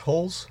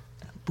 Buttholes?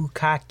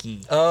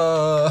 Bukkake.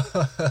 Oh.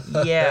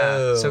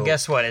 Yeah. So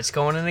guess what? It's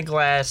going in a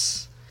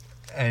glass.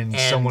 And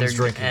someone's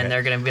drinking it. And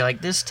they're going to be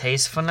like, this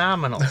tastes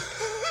phenomenal.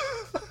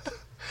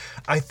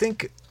 I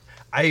think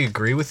I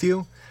agree with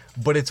you,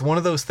 but it's one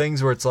of those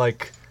things where it's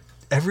like,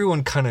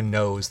 everyone kind of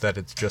knows that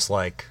it's just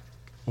like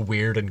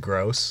weird and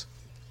gross.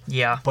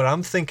 Yeah. But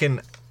I'm thinking,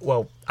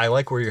 well, I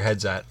like where your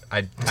head's at.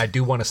 I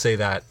do want to say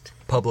that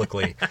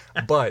publicly.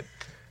 But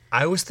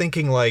I was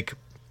thinking like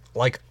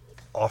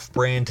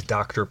off-brand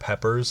Dr.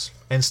 Peppers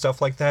and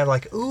stuff like that.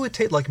 Like, ooh, it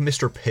tastes like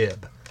Mr.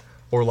 Pibb.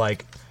 Or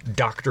like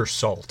Dr.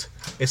 Salt.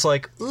 It's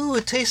like, ooh,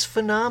 it tastes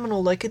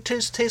phenomenal. Like, it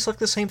tastes like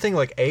the same thing.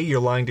 Like, A,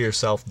 you're lying to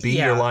yourself. B,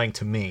 you're lying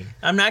to me.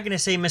 I'm not going to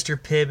say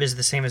Mr. Pibb is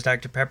the same as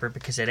Dr. Pepper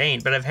because it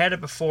ain't. But I've had it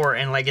before,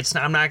 and like,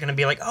 I'm not going to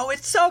be like, oh,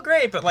 it's so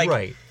great. But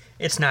like,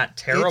 It's not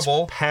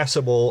terrible. It's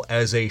passable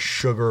as a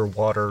sugar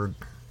water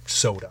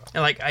soda.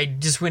 And like, I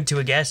just went to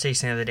a gas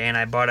station the other day, and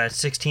I bought a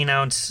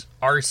 16-ounce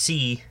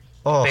RC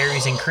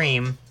berries and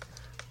cream.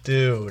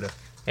 Dude.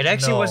 It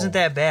actually wasn't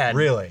that bad.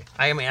 Really?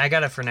 I mean, I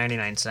got it for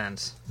 99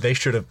 cents. They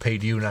should have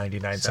paid you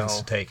 99 cents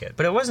to take it.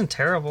 But it wasn't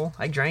terrible.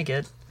 I drank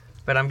it.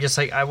 But I'm just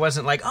like, I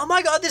wasn't like, oh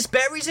my god, this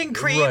berries and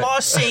cream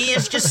RC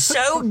is just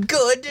so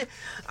good.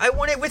 I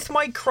want it with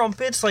my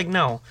crumpets. Like,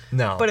 no.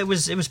 But it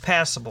was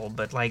passable.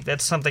 But like,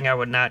 that's something I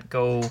would not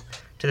go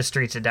to the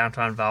streets of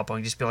downtown Valpo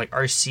and just be like,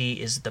 RC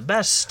is the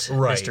best.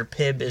 Right. Mr.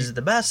 Pibb is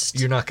the best.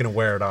 You're not going to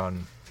wear it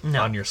on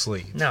your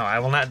sleeve. No, I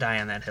will not die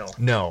on that hill.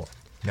 No,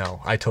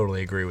 I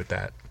totally agree with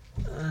that.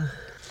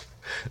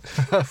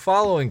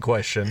 Following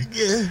question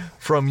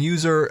from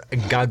user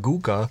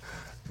Gaguka: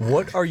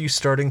 what are you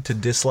starting to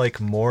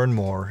dislike more and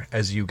more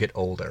as you get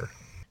older?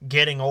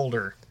 Getting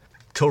older.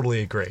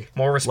 Totally agree.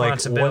 More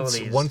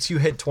responsibilities. Like once you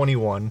hit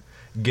 21,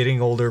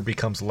 getting older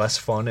becomes less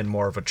fun and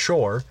more of a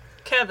chore.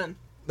 Kevan.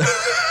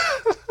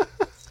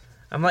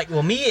 I'm like,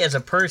 well, me as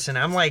a person,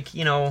 I'm like,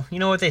 you know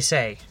what they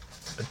say.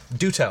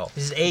 Do tell.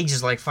 His age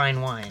is like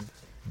fine wine.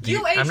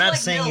 I'm not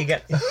saying milk. You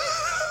got.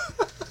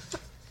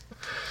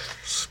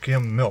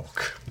 Skim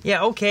milk.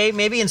 Yeah, okay,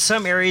 maybe in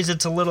some areas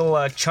it's a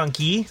little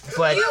chunky,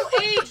 but... You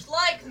age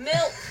like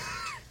milk!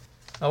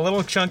 A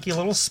little chunky, a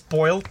little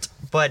spoilt,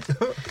 but,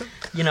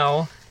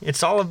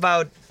 it's all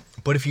about...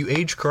 But if you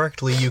age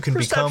correctly, you can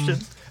become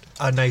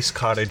a nice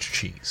cottage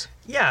cheese.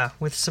 Yeah,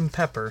 with some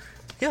pepper.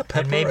 Yeah, pepper,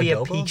 and maybe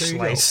adobo, a peach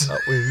slice.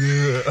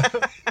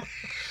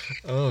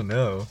 Oh,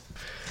 no.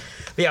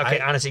 But yeah, okay,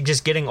 honestly,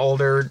 just getting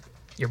older,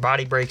 your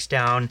body breaks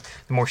down,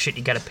 the more shit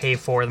you gotta pay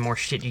for, the more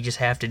shit you just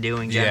have to do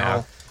in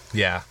general.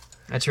 Yeah.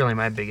 That's really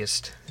my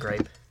biggest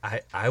gripe.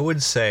 I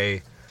would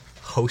say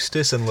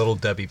Hostess and Little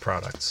Debbie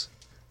products.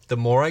 The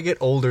more I get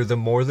older, the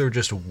more they're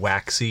just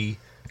waxy,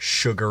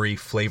 sugary,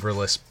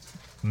 flavorless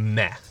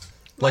meh.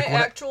 My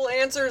actual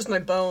answer is my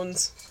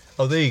bones.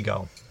 Oh, there you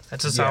go.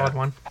 That's a solid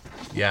one.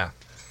 Yeah.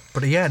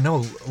 But yeah,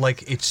 no,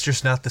 like, it's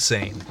just not the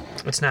same.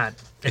 It's not.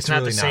 It's not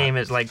really the same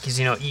as, like, because,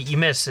 you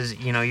miss as,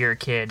 you're a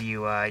kid,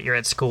 you're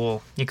at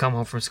school, you come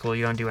home from school,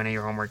 you don't do any of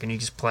your homework, and you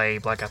just play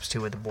Black Ops 2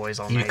 with the boys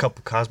all night. Eat a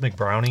couple Cosmic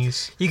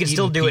Brownies. You can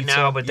still do it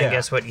now, but then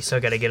guess what? You still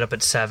got to get up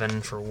at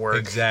 7 for work.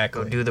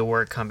 Exactly. Go do the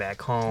work, come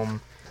back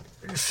home,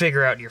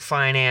 figure out your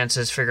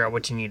finances, figure out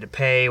what you need to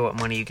pay, what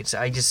money you could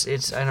say.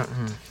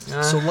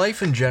 So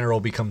life in general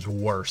becomes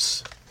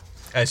worse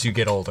as you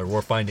get older,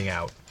 we're finding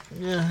out.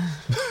 Yeah.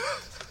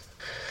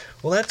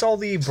 Well, that's all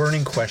the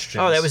burning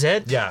questions. Oh, that was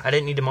it? Yeah. I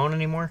didn't need to moan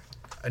anymore?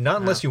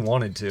 Not unless you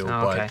wanted to,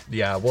 okay. But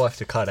yeah, we'll have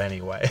to cut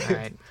anyway. All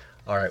right.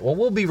 All right, well,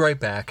 we'll be right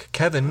back.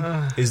 Kevin,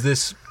 is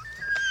this...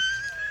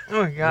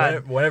 Oh, my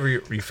God. Whatever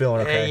you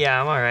feeling okay?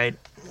 Yeah, I'm all right.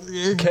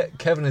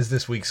 Kevin is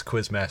this week's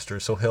quiz master,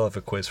 so he'll have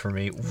a quiz for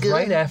me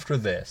right after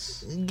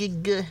this.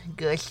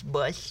 Gosh,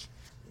 boss.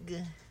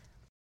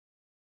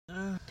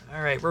 All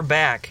right, we're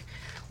back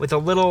with a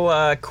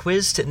little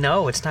quiz to...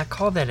 No, it's not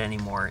called that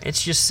anymore.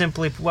 It's just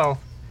simply,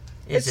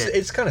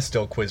 It's kind of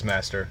still quiz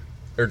master.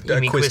 Or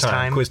quiz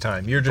time? Quiz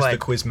time. You're just the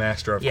quiz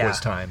master of quiz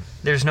time.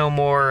 There's no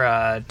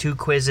more 2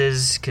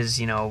 quizzes because,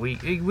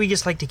 we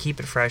just like to keep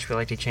it fresh. We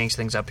like to change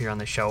things up here on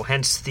the show.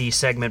 Hence the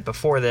segment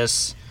before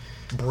this.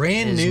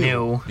 Brand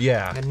new.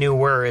 Yeah.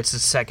 Newer. It's the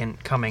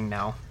second coming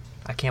now.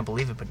 I can't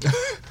believe it, but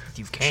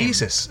you've came.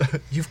 Jesus,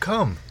 you've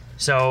come.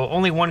 So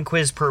only 1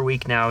 quiz per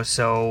week now.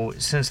 So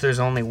since there's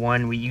only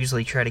 1, we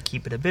usually try to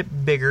keep it a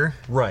bit bigger.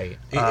 Right.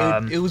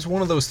 It was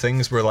one of those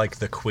things where like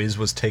the quiz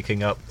was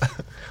taking up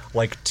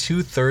like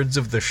 2/3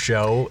 of the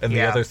show, and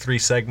the other 3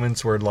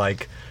 segments were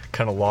like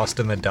kind of lost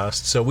in the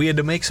dust. So we had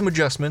to make some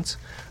adjustments,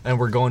 and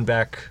we're going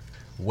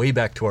way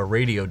back to our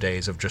radio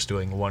days of just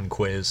doing 1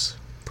 quiz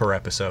per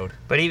episode.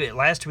 But even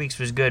last week's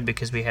was good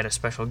because we had a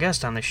special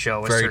guest on the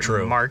show, Very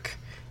true. Mark.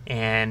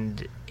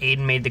 And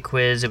Aidan made the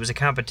quiz. It was a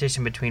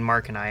competition between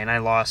Mark and I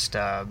lost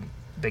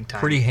big time.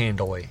 Pretty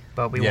handily.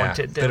 But we want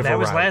to... That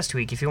was last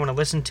week. If you want to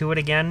listen to it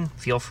again,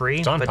 feel free.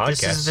 It's on but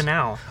podcast. This is the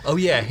now. Oh,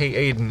 yeah. Hey,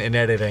 Aidan, in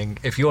editing,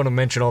 if you want to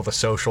mention all the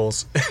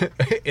socials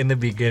in the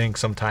beginning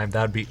sometime,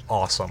 that'd be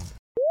awesome.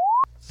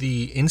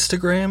 The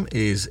Instagram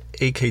is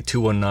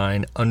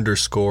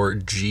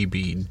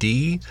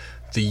AK219_GBD.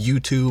 The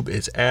YouTube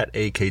is at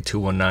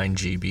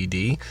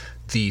AK219GBD.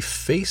 The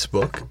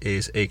Facebook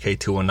is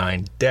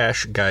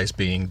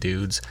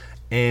AK219-GuysBeingDudes.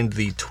 And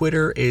the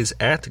Twitter is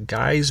at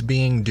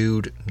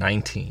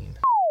GuysBeingDude19.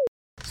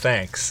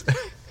 Thanks.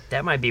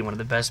 That might be one of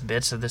the best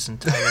bits of this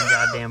entire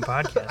goddamn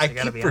podcast. I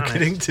gotta be honest. I keep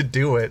forgetting to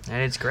do it.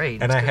 And it's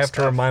great. And I have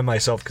to remind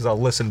myself because I'll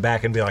listen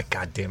back and be like,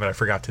 God damn it, I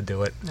forgot to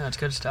do it. No, it's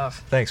good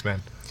stuff. Thanks,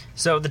 man.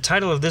 So the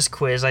title of this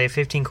quiz, I have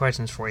 15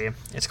 questions for you.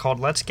 It's called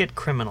Let's Get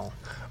Criminal.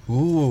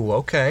 Ooh,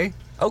 okay.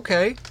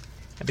 Okay.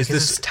 Because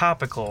it's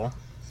topical.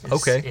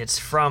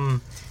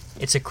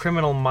 It's a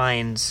Criminal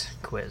Minds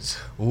quiz.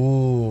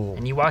 Ooh.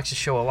 And you watch the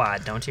show a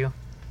lot, don't you?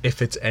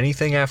 If it's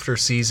anything after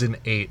season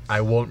 8,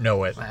 I won't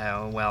know it.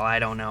 Well, I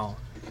don't know.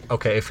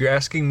 Okay, if you're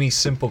asking me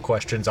simple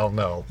questions, I'll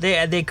know.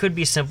 They could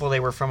be simple. They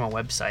were from a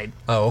website.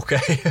 Oh,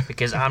 okay.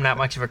 Because I'm not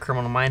much of a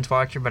Criminal Minds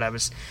watcher, but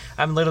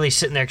I'm literally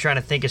sitting there trying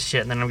to think of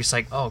shit, and then I'm just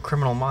like, oh,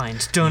 Criminal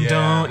Minds, dun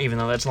dun, even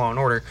though that's Law and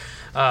Order.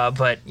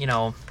 But, you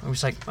know, I'm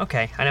just like,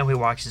 okay, I know who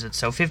watches it.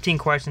 So 15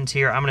 questions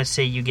here. I'm going to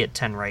say you get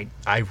 10 right.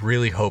 I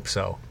really hope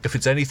so. If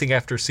it's anything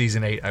after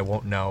season 8, I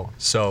won't know.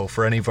 So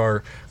for any of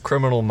our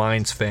Criminal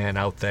Minds fan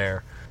out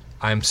there,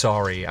 I'm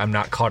sorry. I'm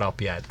not caught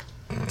up yet.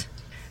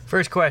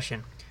 First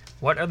question.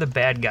 What are the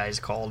bad guys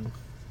called?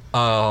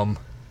 Unsub.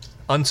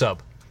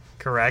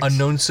 Correct.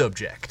 Unknown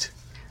subject.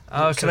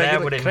 Oh, so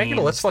that's what it means. Can I get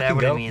a let's fucking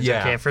go? Yeah.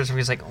 Okay, at first I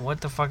was like, what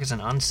the fuck is an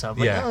unsub?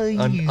 Like, yeah,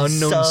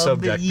 unknown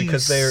subject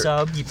because they're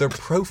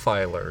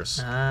profilers.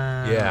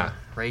 Yeah.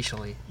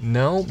 Racially.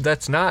 No,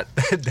 that's not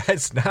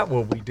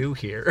what we do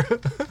here.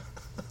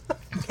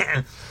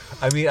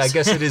 I mean, I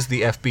guess it is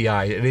the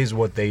FBI. It is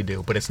what they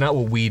do, but it's not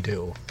what we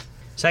do.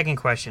 Second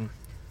question.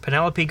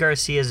 Penelope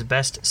Garcia's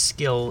best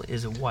skill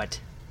is what?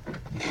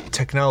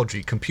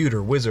 Technology,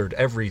 computer, wizard,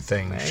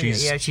 everything.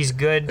 She's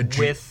good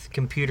with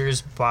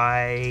computers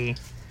by...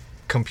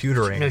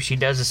 computering. No, she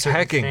does a certain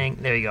hacking. Thing.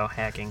 There you go,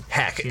 hacking.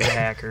 Hacking. She's a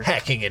hacker.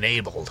 Hacking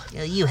enabled.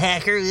 You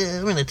hacker,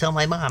 I'm going to tell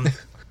my mom.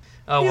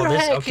 Oh,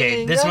 well,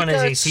 this one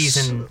is a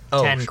season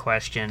 10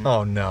 question.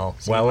 Oh, no.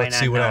 So well, let's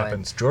see what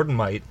happens. Jordan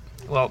might.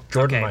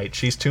 Jordan might.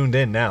 She's tuned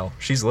in now.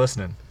 She's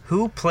listening.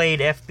 Who played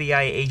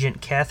FBI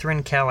agent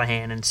Catherine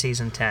Callahan in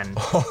season 10?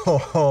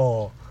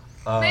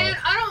 Man,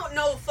 I don't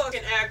know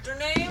fucking actor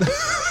names.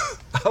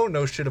 I don't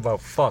know shit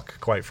about fuck,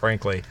 quite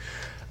frankly.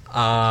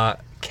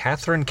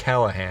 Catherine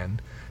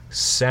Callahan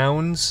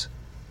sounds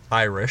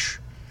Irish,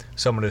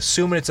 so I'm going to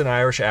assume it's an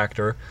Irish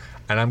actor,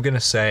 and I'm going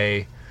to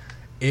say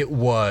it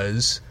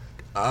was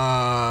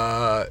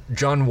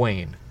John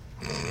Wayne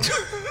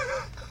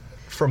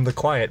from The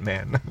Quiet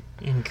Man.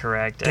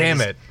 Incorrect. Damn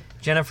it.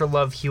 Jennifer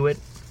Love Hewitt.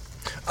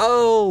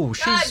 Oh,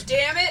 God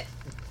damn it.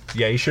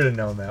 Yeah, you should have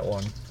known that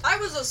one. I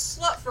was a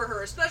slut for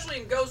her,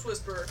 especially in Ghost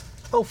Whisperer.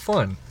 Oh,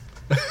 fun.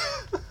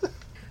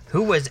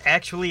 Who was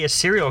actually a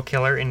serial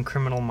killer in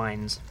Criminal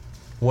Minds?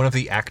 One of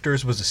the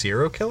actors was a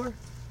serial killer?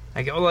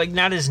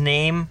 Not his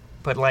name,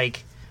 but I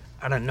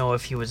don't know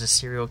if he was a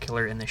serial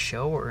killer in the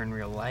show or in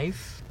real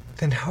life.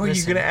 Then how are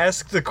you going to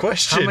ask the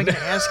question? How am I going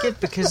to ask it?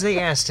 Because they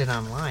asked it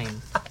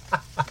online.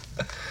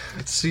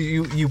 So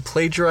you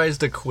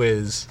plagiarized a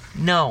quiz?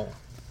 No.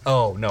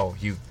 Oh, no,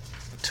 you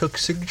took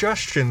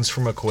suggestions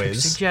from a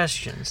quiz.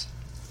 Suggestions.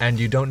 And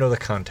you don't know the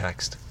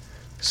context.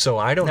 So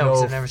I don't know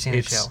if I've never seen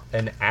the show.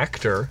 An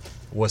actor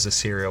was a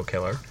serial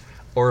killer,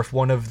 or if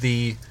one of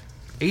the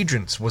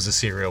agents was a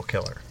serial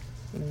killer.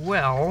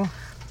 Well...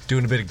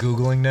 Doing a bit of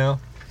Googling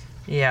now?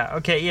 Yeah,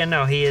 okay, yeah,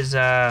 no, he is,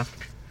 no,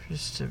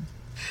 this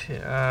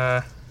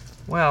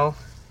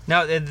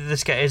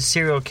guy is a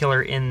serial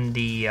killer in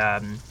the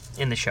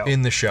show.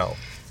 In the show.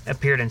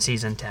 Appeared in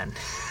season 10.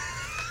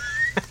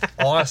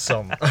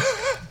 Awesome.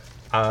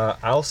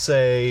 I'll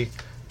say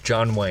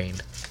John Wayne.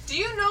 Do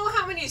you know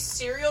how many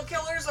serial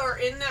killers are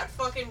in that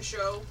fucking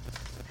show?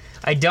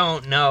 I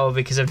don't know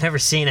because I've never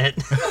seen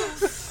it.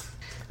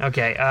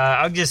 Okay,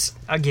 I'll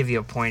give you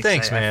a point.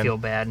 Thanks, man. I feel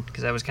bad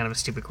because that was kind of a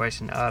stupid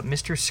question.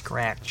 Mr.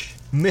 Scratch.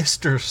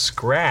 Mr.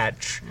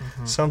 Scratch?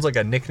 Mm-hmm. Sounds like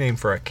a nickname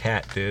for a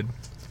cat, dude.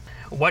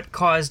 What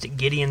caused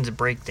Gideon's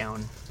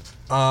breakdown?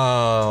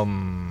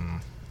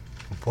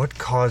 What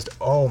caused...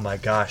 Oh my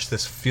gosh,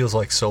 this feels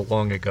like so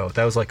long ago.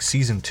 That was like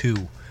season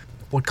 2.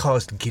 What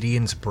caused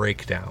Gideon's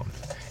breakdown?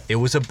 It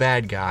was a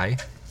bad guy.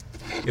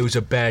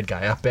 A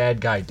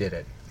bad guy did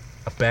it.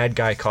 A bad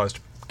guy caused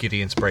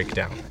Gideon's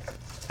breakdown.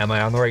 Am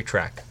I on the right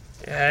track?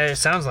 It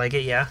sounds like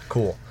it, yeah.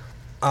 Cool.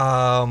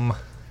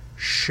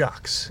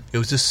 Shucks. It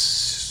was a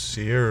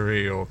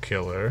serial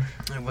killer.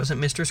 It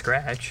wasn't Mr.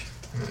 Scratch.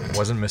 It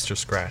wasn't Mr.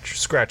 Scratch.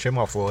 Scratch him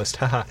off the list.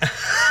 Haha.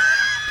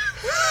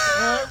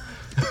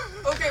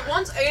 Okay,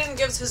 once Aidan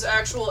gives his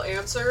actual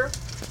answer,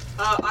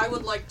 I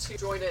would like to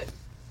join it.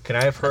 Can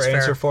I have her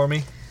answer for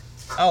me?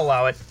 I'll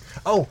allow it.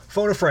 Oh,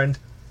 phone a friend.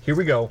 Here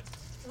we go.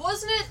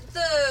 Wasn't it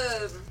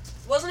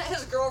Wasn't it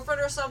his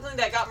girlfriend or something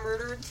that got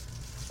murdered?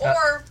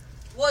 Or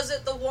was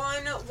it the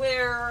one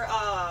where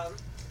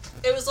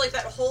it was like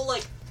that whole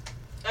like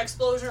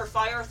explosion or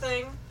fire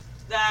thing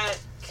that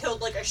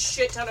killed like a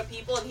shit ton of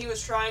people, and he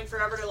was trying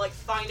forever to like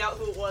find out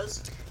who it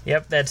was?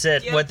 Yep, that's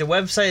it. Yep. What the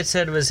website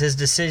said was his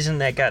decision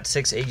that got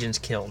 6 agents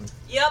killed.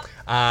 Yep.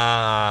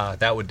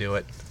 That would do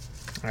it.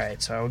 All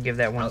right, so I will give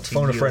that one to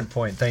phone you. A friend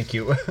point. Thank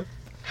you.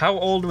 How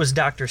old was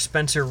Dr.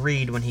 Spencer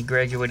Reed when he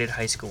graduated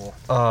high school?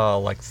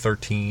 Like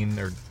 13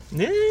 or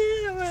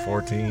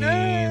 14,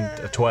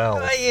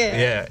 12.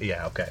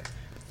 Yeah, okay.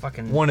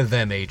 Fucking one of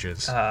them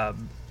ages.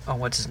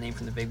 What's his name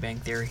from The Big Bang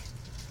Theory?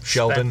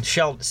 Sheldon.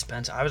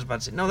 Spencer. I was about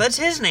to say, no, that's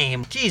his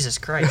name. Jesus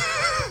Christ.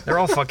 They're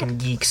all fucking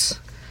geeks.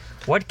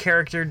 What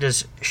character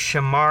does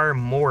Shamar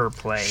Moore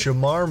play?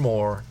 Shamar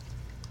Moore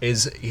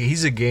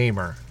he's a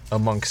gamer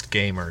amongst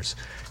gamers.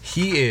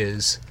 He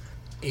is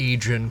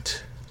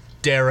Agent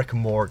Derek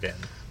Morgan.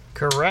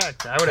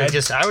 Correct. I would have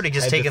just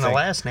taken the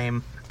last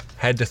name.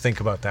 Had to think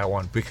about that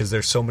one because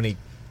there's so many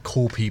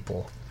cool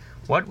people.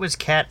 What was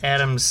Cat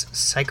Adams'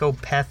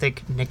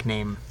 psychopathic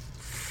nickname?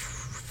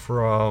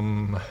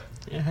 From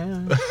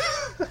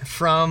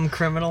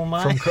Criminal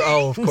Minds.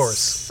 Of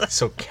course.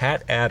 So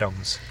Cat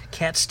Adams.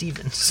 Cat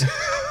Stevens.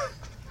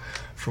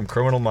 From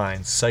Criminal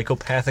Minds.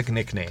 Psychopathic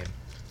nickname.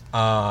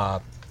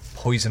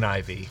 Poison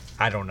Ivy.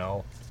 I don't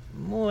know.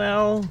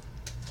 Well,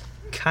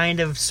 kind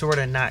of, sort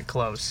of, not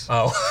close.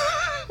 Oh.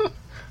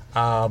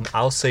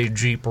 I'll say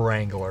Jeep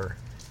Wrangler.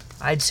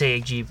 I'd say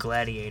a Jeep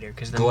Gladiator,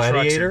 because the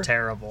trucks are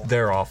terrible.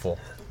 They're awful.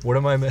 What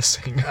am I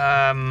missing?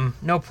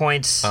 No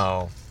points.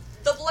 Oh.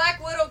 The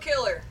Black Widow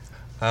Killer.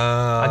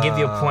 I'll give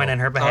you a point on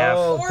her behalf.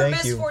 Or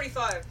Miss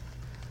 45.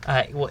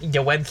 Well,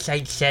 the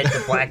website said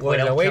the Black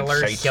Widow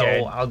Killer, so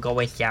I'll go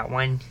with that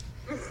one.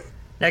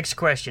 Next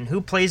question. Who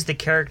plays the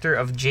character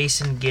of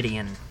Jason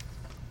Gideon?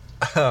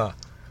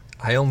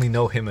 I only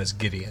know him as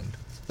Gideon.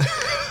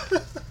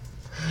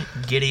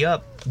 Giddy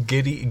up.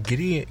 Gideon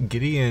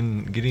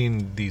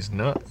these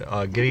nuts.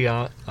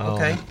 Gideon.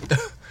 Okay.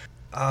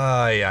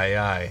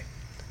 Aye.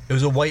 It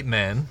was a white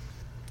man.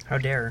 How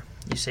dare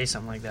you say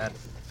something like that?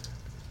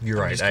 You're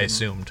right. I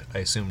assumed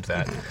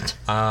that.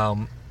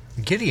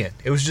 Gideon.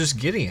 It was just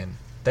Gideon.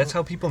 That's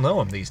how people know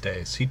him these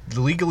days. He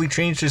legally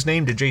changed his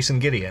name to Jason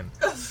Gideon.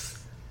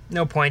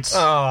 No points.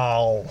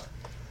 Oh.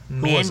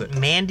 Who was it?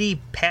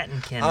 Mandy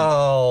Patinkin.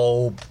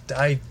 Oh,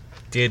 I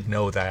did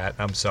know that.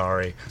 I'm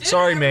sorry.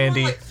 Sorry,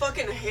 Mandy. Like,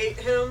 fucking hate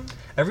him?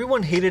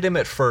 Everyone hated him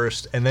at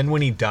first, and then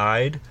when he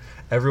died,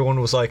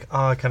 everyone was like,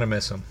 "Oh, I kind of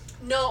miss him."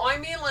 No, I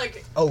mean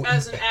like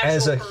as an actual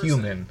as a person.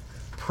 human,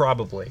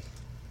 probably.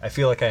 I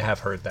feel like I have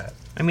heard that.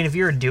 I mean, if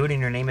you're a dude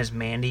and your name is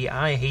Mandy,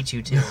 I hate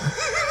you too.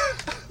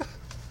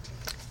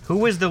 Who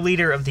was the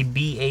leader of the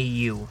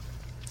BAU?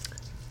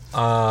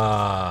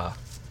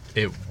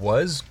 It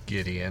was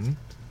Gideon,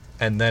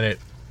 and then it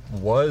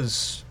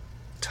was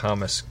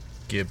Thomas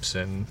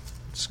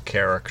Gibson's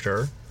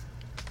character,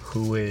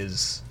 who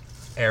is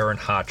Aaron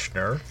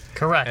Hotchner.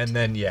 Correct. And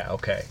then,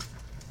 okay.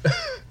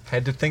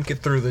 Had to think it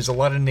through. There's a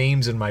lot of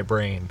names in my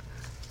brain.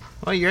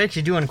 Well, you're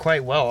actually doing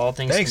quite well, all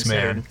things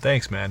considered.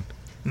 Thanks, man.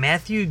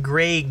 Matthew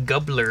Gray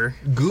Gubler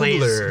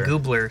plays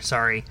Goobler,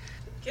 sorry.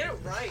 Get it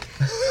right.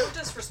 Don't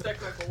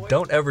disrespect my boy.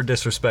 Don't ever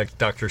disrespect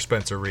Dr.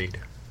 Spencer Reed.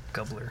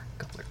 Gubler.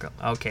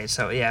 Okay,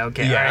 so,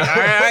 okay. Yeah.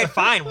 All right,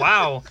 fine.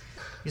 Wow.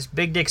 Just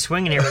big dick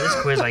swinging here with this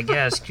quiz, I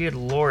guess. Good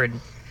lord.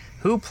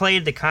 Who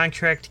played the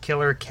contract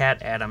killer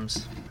Cat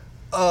Adams?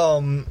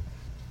 The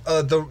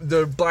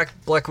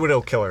Black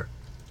Widow killer.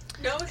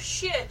 No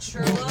shit,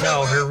 Sherlock.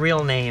 No, her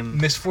real name.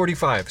 Miss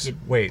 45s.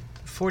 Wait.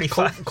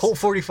 45. Colt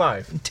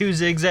 45. 2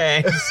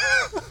 zigzags.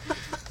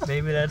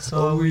 Maybe that's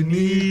all we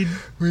need.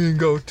 We can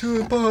go to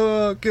the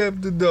park,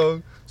 get the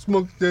dog,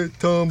 smoke that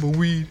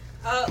tumbleweed.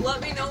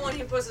 Let me know when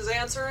he puts his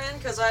answer in,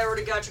 because I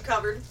already got you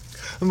covered.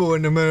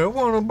 When the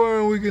marijuana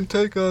burn, we can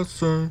take our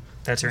turn.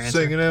 That's your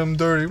answer? Singing them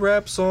dirty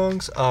rap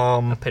songs.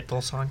 A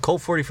Pitbull song?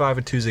 Colt 45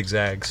 and 2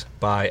 Zigzags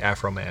by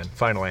Afro Man.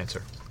 Final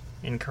answer.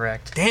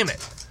 Incorrect. Damn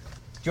it.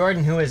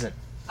 Jordan, who is it?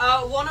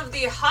 One of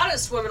the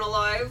hottest women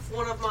alive,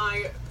 one of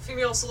my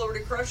female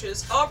celebrity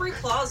crushes, Aubrey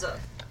Plaza.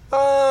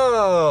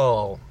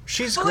 Oh,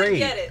 she's great.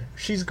 Get it.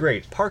 She's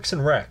great. Parks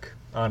and Rec,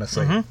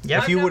 honestly. Mm-hmm.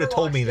 Yeah. If you would have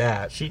told me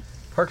that, she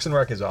Parks and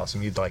Rec is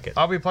awesome. You'd like it.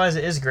 Aubrey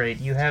Plaza is great.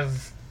 You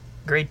have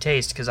great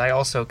taste, because I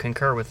also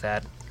concur with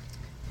that.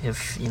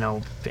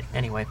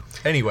 Anyway.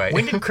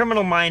 When did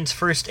Criminal Minds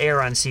first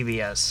air on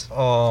CBS?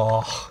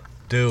 Oh,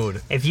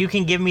 dude. If you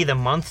can give me the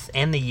month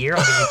and the year,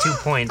 I'll give you 2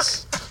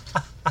 points.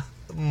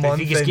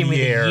 Month if you just give me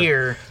the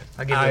year,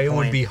 I'll give you a point. I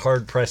would be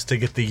hard-pressed to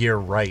get the year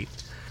right.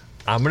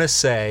 I'm going to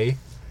say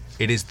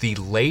it is the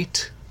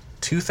late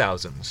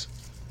 2000s.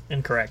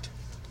 Incorrect.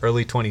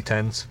 Early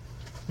 2010s?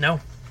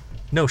 No.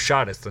 No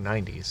shot, it's the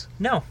 90s.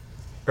 No.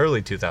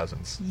 Early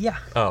 2000s? Yeah.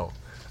 Oh.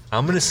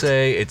 I'm going to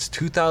say it's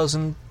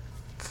 2005.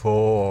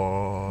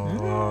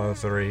 4,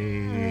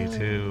 3,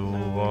 2,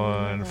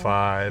 1,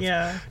 5.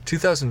 Yeah.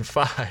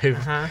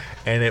 2005.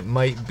 And it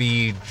might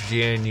be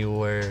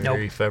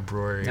January,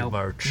 February,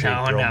 March,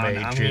 April, May,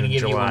 I'm June, gonna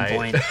give July. you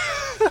 1 point.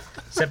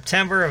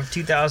 September of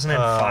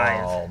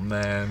 2005. Oh,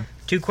 man.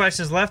 2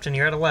 questions left, and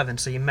you're at 11,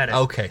 so you met it.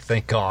 Okay,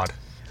 thank God.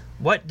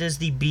 What does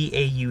the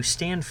BAU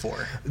stand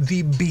for?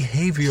 The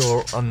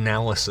Behavioral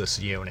Analysis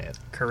Unit.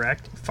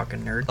 Correct.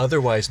 Fucking nerd.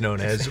 Otherwise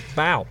known as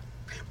BOW.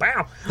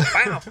 Bow,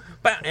 bow,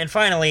 bow. And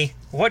finally,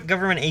 what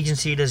government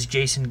agency does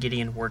Jason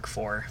Gideon work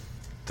for?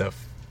 The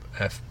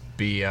FBI?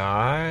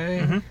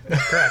 Mm-hmm.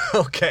 Correct.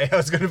 Okay, I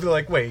was going to be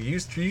like, wait,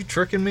 are you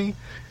tricking me?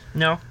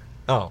 No.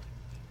 Oh.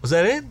 Was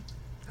that it?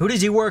 Who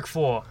does he work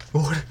for?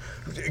 What?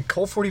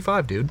 Colt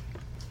 45, dude.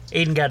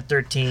 Aidan got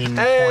 13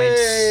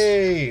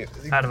 Hey!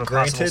 points out of a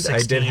possible 16. I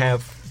did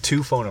have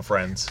 2 phone a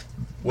friends,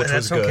 which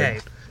was good. Okay.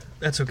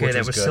 That's okay.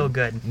 That was still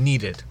good.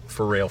 Needed.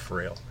 For real, for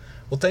real.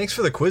 Well, thanks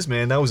for the quiz,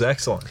 man. That was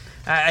excellent.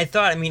 I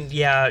thought,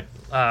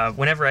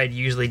 whenever I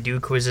usually do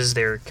quizzes,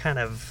 they're kind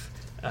of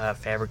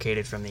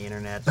fabricated from the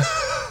internet.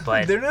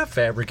 But they're not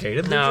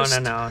fabricated.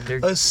 They're no. They're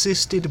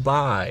assisted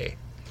by.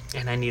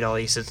 And I need all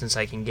the assistance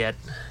I can get.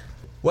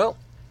 Well,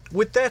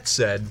 with that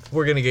said,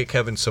 we're going to get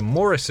Kevin some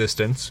more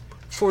assistance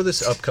for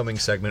this upcoming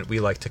segment we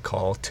like to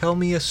call Tell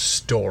Me a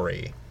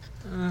Story.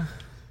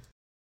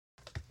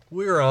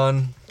 We're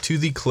on to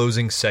the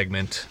closing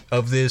segment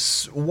of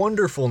this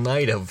wonderful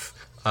night of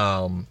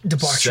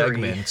debauchery.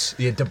 Segments.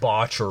 Yeah,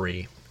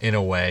 debauchery, in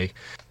a way.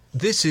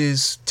 This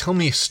is Tell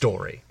Me a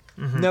Story.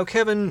 Mm-hmm. Now,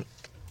 Kevin,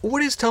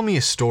 what is Tell Me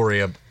a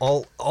Story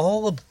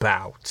all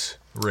about,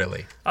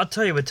 really? I'll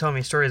tell you what Tell Me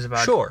a Story is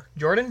about. Sure.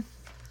 Jordan?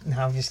 No,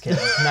 I'm just kidding.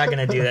 I'm not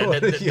going to do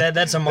that.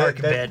 That's a Mark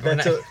bit.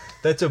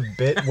 That's a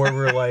bit where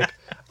we're like,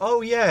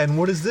 oh, yeah, and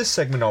what is this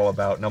segment all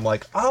about? And I'm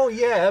like, oh,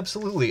 yeah,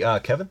 absolutely.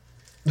 Kevin?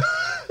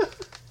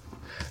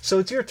 So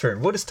it's your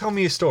turn. What is Tell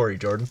Me a Story,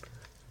 Jordan?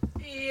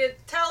 You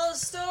tell a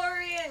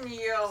story and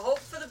you hope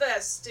for the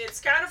best. It's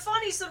kind of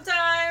funny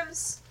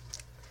sometimes.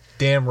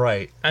 Damn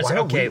right.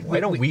 Why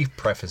don't we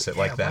preface it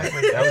like that?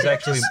 That was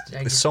actually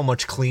so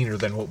much cleaner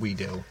than what we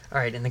do. All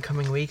right, in the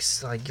coming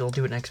weeks, you'll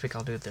do it next week,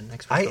 I'll do it the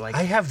next week.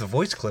 I have the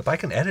voice clip. I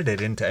can edit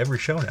it into every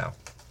show now.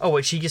 Oh,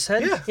 what she just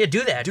said? Yeah,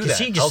 do that. Do that.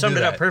 She just summed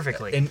it up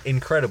perfectly.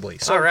 Incredibly.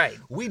 So all right.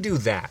 We do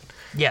that.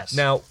 Yes.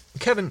 Now,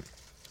 Kevin,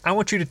 I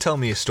want you to tell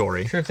me a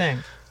story. Sure thing.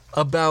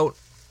 About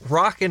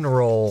rock and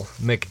roll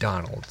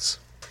McDonald's.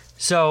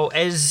 So,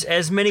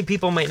 as many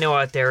people might know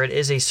out there, it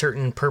is a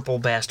certain purple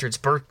bastard's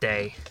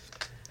birthday.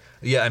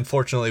 Yeah,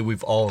 unfortunately,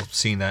 we've all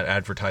seen that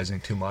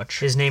advertising too much.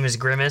 His name is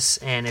Grimace,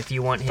 and if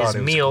you want his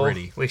meal,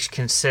 which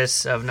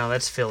consists of... No,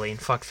 that's Philly, and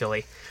fuck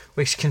Philly.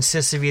 Which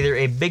consists of either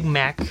a Big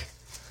Mac,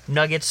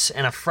 nuggets,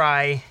 and a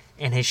fry,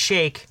 and his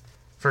shake,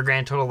 for a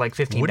grand total of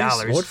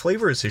 $15. What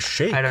flavor is his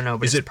shake? I don't know,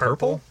 but is it's it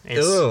purple?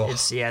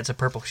 It's a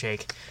purple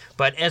shake.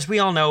 But as we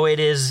all know, it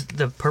is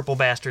the purple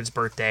bastard's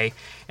birthday,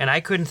 and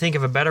I couldn't think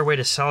of a better way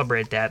to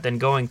celebrate that than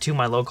going to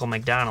my local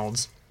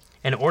McDonald's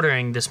and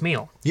ordering this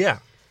meal. Yeah.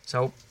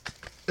 So,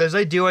 as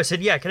I do, I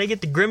said, yeah, can I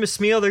get the Grimace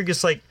meal? They're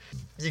just like,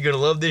 you're going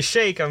to love this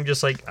shake. I'm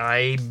just like,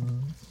 I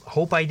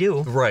hope I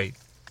do. Right.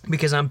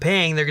 Because I'm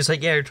paying. They're just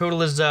like, yeah, your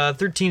total is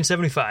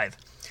 $13.75. I'm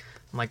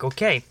like,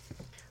 okay.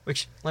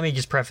 Which, let me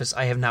just preface,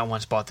 I have not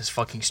once bought this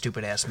fucking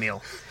stupid-ass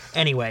meal.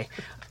 Anyway,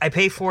 I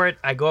pay for it,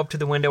 I go up to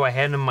the window, I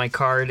hand him my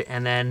card,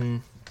 and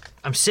then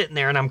I'm sitting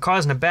there, and I'm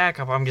causing a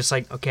backup. I'm just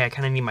like, okay, I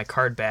kind of need my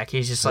card back.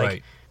 He's just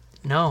like,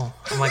 no.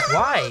 I'm like,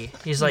 why?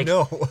 He's like,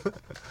 no.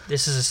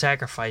 This is a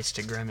sacrifice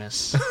to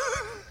Grimace.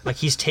 Like,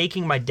 he's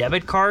taking my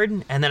debit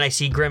card, and then I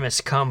see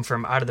Grimace come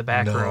from out of the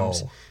back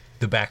rooms.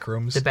 The back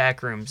rooms? The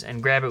back rooms,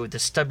 and grab it with the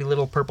stubby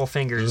little purple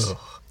fingers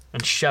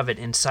and shove it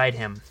inside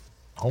him.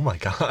 Oh my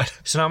God.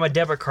 So now my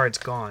debit card's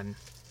gone.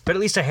 But at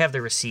least I have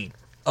the receipt.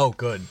 Oh,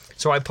 good.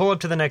 So I pull up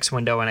to the next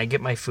window and I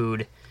get my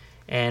food.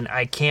 And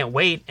I can't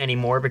wait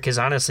anymore because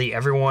honestly,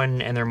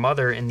 everyone and their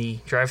mother in the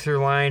drive-thru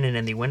line and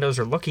in the windows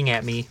are looking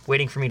at me,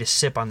 waiting for me to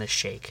sip on this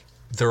shake.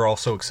 They're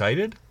also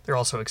excited? They're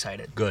also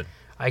excited. Good.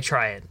 I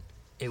try it.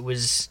 It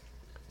was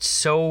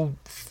so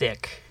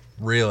thick.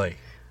 Really?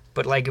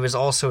 But it was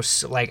also,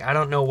 I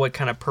don't know what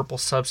kind of purple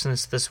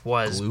substance this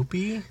was.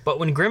 Gloopy? But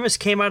when Grimace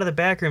came out of the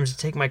back rooms to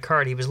take my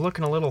card, he was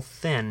looking a little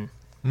thin.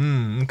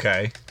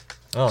 Okay.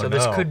 Oh, so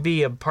this could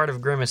be a part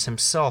of Grimace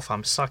himself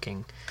I'm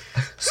sucking.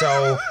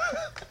 So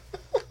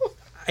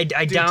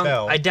I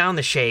down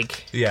the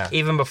shake. Yeah.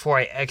 Even before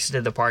I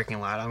exited the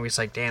parking lot. I'm just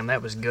like, damn,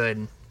 that was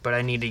good. But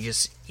I need to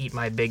just eat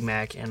my Big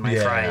Mac and my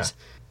fries.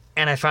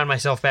 And I found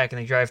myself back in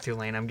the drive-thru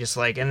lane. I'm just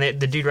like, and the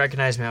dude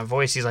recognized me on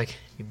voice. He's like,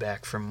 you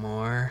back for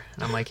more?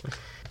 And I'm like,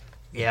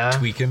 yeah.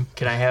 Tweaking.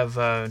 Can I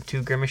have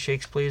 2 Grimace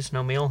shakes, please?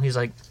 No meal? He's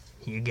like,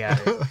 you got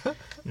it.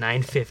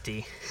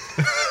 $9.50.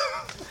 I'm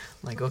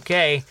like,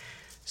 okay.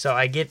 So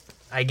I get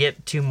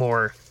 2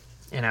 more,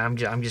 and I'm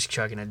just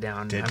chugging it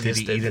down. Did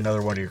he eat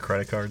another one of your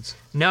credit cards?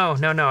 No.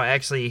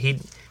 Actually,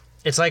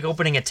 it's like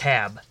opening a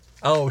tab.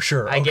 Oh,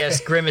 sure. I guess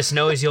Grimace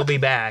knows you'll be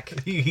back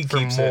he for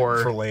keeps more.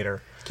 it for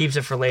later. Keeps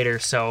it for later.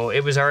 So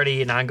it was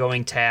already an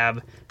ongoing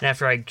tab. And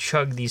after I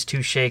chugged these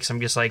 2 shakes, I'm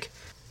just like,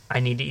 I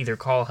need to either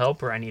call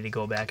help or I need to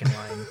go back in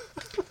line.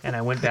 And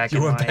I went back in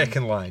line. You went back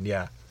in line,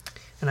 yeah.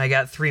 And I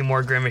got 3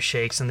 more Grimace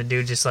shakes, and the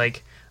dude just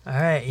like, all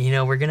right,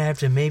 we're going to have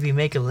to maybe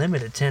make a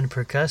limit of 10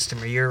 per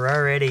customer. You're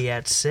already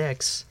at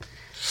 6.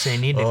 So you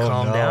need to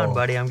calm down,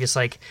 buddy. I'm just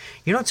like,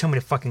 you don't tell me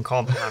to fucking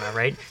calm down, all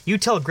right? You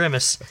tell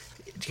Grimace,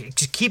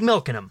 just keep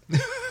milking him.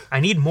 I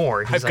need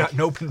more. I've got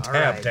an open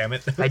tab, damn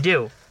it. I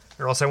do,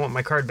 or else I want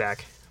my card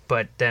back.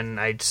 But then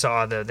I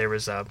saw that there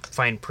was a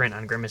fine print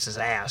on Grimace's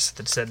ass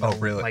that said, no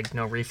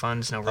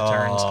refunds, no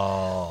returns.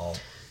 Oh.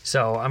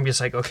 So I'm just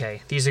like,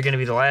 okay, these are going to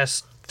be the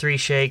last 3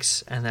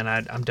 shakes, and then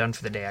I'm done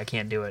for the day. I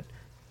can't do it.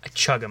 I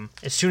chug them.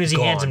 As soon as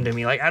he hands them to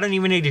me, like, I don't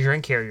even need a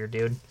drink carrier,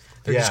 dude.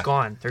 They're just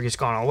gone. They're just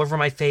gone all over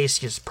my face.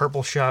 Just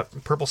purple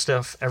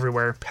stuff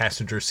everywhere.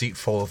 Passenger seat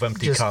full of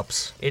empty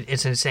cups.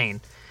 It's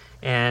insane.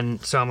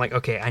 And so I'm like,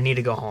 okay, I need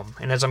to go home.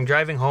 And as I'm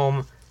driving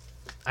home,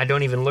 I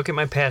don't even look at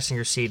my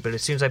passenger seat, but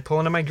as soon as I pull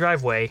into my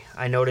driveway,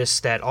 I notice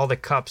that all the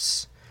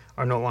cups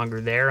are no longer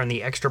there, and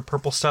the extra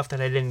purple stuff that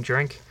I didn't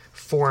drink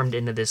formed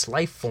into this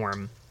life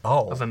form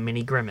of a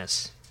mini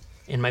Grimace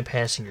in my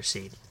passenger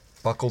seat.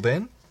 Buckled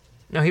in?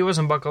 No, he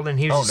wasn't buckled in.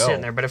 He was just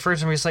sitting there. But at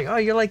first, I was like, oh,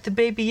 you're like the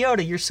baby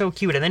Yoda. You're so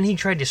cute. And then he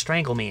tried to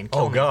strangle me and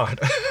kill me. Oh,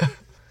 God.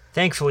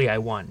 Thankfully, I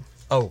won.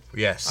 Oh,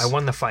 yes. I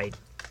won the fight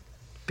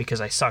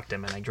because I sucked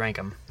him and I drank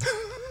him.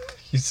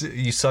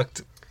 You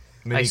sucked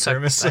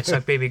Grimace? I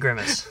sucked baby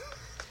Grimace.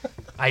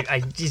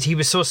 He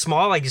was so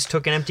small, I just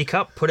took an empty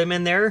cup, put him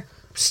in there,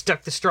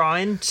 stuck the straw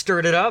in,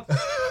 stirred it up,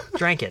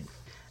 drank it.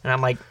 And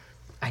I'm like,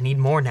 I need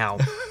more now.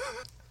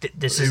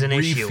 This is an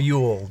issue.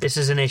 Refueled. This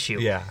is an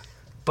issue. Yeah.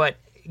 But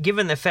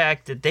given the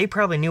fact that they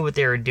probably knew what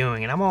they were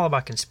doing, and I'm all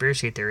about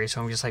conspiracy theories,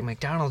 so I'm just like,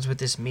 McDonald's with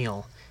this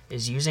meal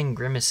is using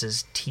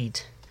Grimace's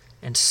teat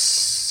and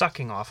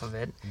sucking off of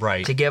it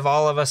to give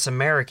all of us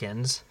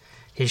Americans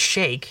his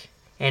shake,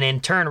 and in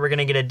turn, we're going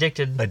to get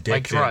addicted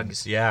like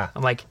drugs. Yeah.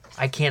 I'm like,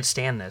 I can't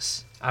stand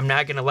this. I'm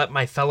not going to let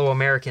my fellow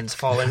Americans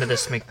fall into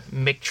this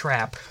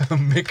McTrap.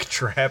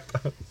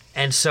 McTrap.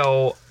 And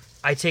so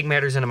I take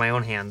matters into my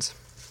own hands.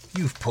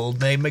 You've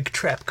pulled my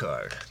McTrap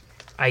card.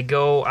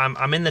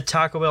 I'm in the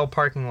Taco Bell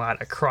parking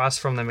lot across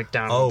from the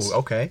McDonald's. Oh,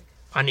 okay.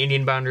 On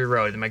Indian Boundary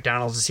Road. The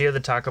McDonald's is here,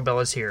 the Taco Bell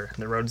is here.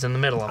 The road's in the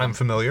middle of them. I'm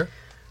familiar.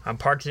 I'm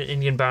parked at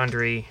Indian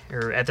Boundary,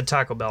 or at the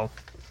Taco Bell,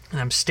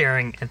 and I'm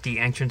staring at the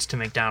entrance to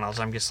McDonald's.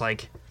 I'm just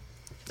like,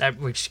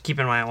 which, keep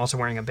in mind, I'm also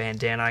wearing a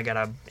bandana. I got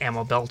a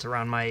ammo belt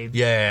around my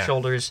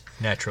shoulders.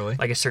 Naturally.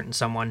 Like a certain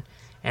someone.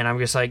 And I'm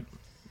just like,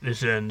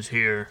 this ends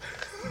here.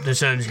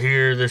 This ends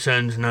here. This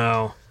ends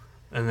now.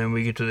 And then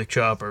we get to the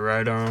chopper,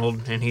 right,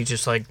 Arnold? And he's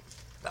just like,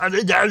 Ew.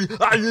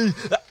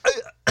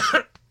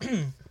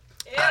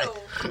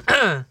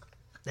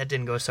 That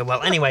didn't go so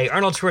well. Anyway,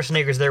 Arnold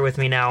Schwarzenegger's there with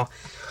me now,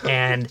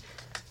 and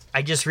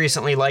I just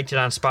recently liked it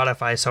on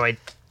Spotify, so I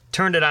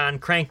turned it on,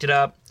 cranked it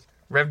up,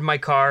 revved my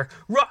car,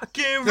 rock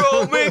and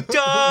roll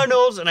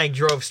McDonald's, and I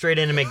drove straight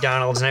into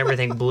McDonald's, and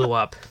everything blew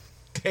up.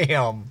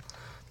 Damn.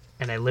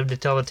 And I lived to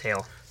tell the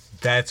tale.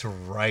 That's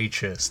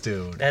righteous,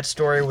 dude. That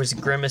story was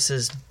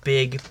Grimace's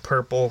big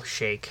purple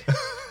shake.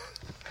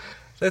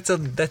 That's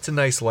a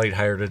nice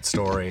lighthearted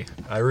story.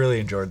 I really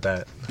enjoyed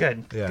that.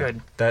 Good. Yeah.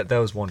 Good. That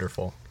was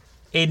wonderful.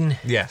 Aidan.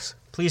 Yes.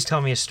 Please tell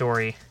me a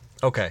story.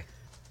 Okay.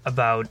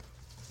 About.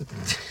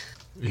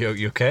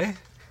 You okay?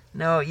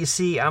 No, you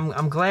see,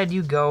 I'm glad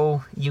you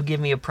go. You give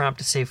me a prompt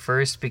to say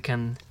first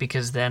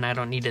because then I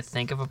don't need to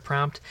think of a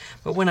prompt.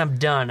 But when I'm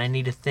done, I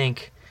need to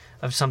think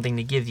of something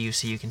to give you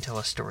so you can tell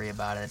a story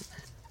about it.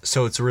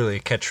 So it's really a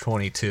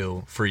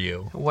catch-22 for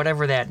you.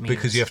 Whatever that means.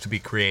 Because you have to be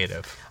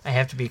creative. I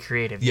have to be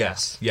creative,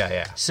 yes.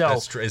 Yeah.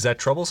 So is that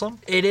troublesome?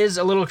 It is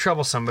a little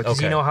troublesome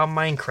because you know how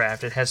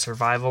Minecraft, it has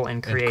survival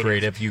and creative. And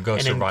creative, you go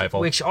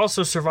survival. Which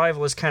also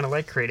survival is kind of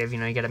like creative. You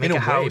got to make a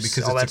house, way,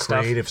 because all it's that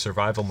a creative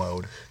survival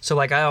mode. So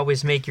like I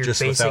always make your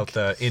just basic... Just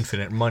without the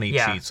infinite money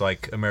cheats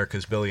like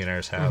America's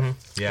billionaires have.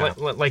 Mm-hmm. Yeah.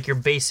 Like your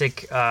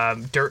basic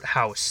dirt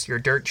house, your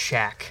dirt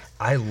shack.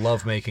 I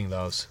love making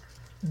those.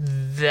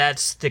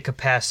 That's the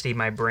capacity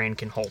my brain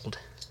can hold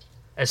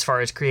as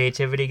far as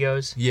creativity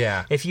goes.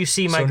 Yeah. If you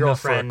see my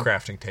girlfriend for a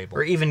crafting table,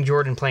 or even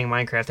Jordan playing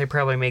Minecraft, they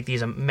probably make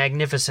these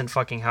magnificent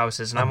fucking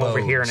houses, and I'm over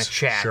here in a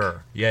shack.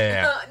 Sure.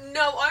 Yeah.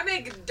 No, I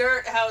make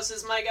dirt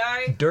houses, my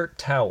guy. Dirt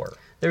tower.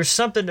 There's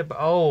something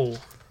to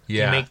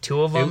you make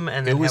two of them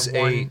and then have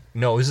one.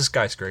 No, it was a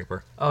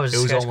skyscraper. Oh, it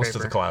was almost to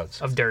the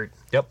clouds of dirt.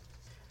 Yep.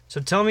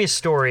 So tell me a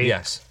story.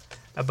 Yes.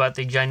 About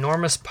the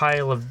ginormous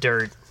pile of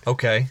dirt.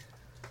 Okay.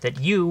 That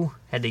you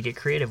had to get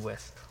creative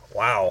with.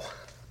 Wow.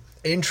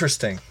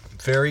 Interesting.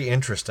 Very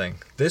interesting.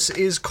 This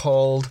is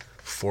called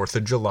 4th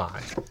of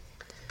July.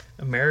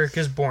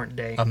 America's Born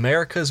Day.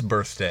 America's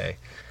birthday.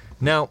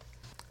 Now,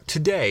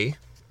 today,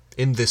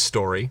 in this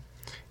story,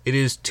 it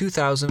is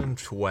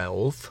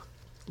 2012.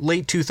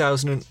 Late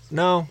 2000...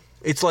 No,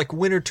 it's like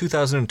winter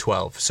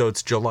 2012. So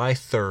it's July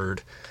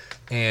 3rd.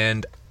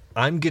 And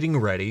I'm getting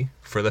ready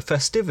for the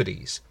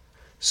festivities.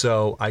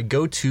 So I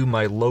go to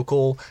my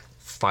local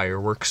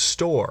fireworks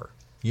store.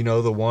 You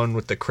know, the one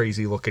with the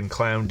crazy looking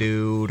clown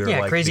dude, or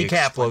like crazy the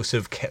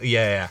explosive.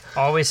 Yeah.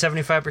 Always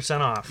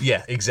 75% off.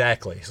 Yeah,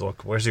 exactly. So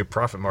look, where's your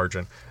profit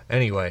margin?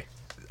 Anyway,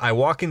 I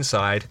walk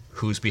inside.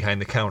 Who's behind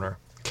the counter?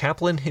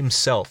 Kaplan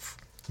himself.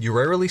 You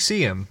rarely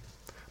see him,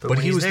 but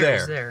he was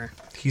there.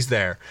 He's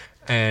there.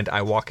 And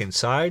I walk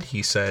inside.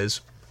 He says,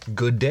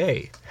 "Good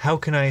day. How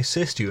can I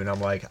assist you?" And I'm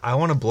like, I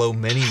want to blow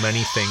many,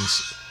 many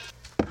things.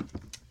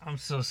 I'm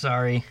so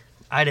sorry.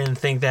 I didn't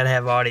think that'd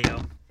have audio.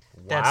 Wow.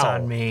 That's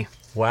on me.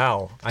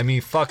 Wow. I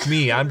mean, fuck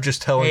me. I'm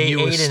just telling you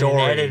a Aidan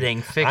story. In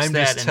editing, fix I'm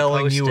that just and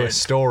telling post you it. a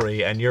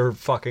story, and you're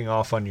fucking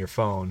off on your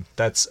phone.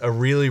 That's a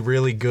really,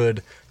 really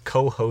good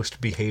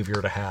co-host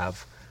behavior to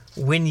have.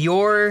 When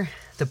you're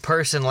the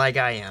person like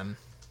I am.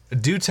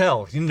 Do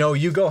tell.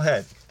 You go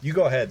ahead. You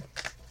go ahead.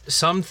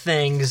 Some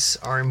things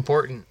are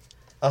important.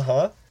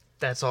 Uh-huh.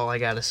 That's all I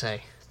gotta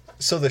say.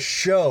 So the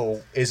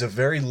show is a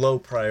very low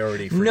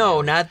priority for you.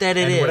 No, not that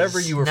it is. And whatever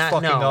you were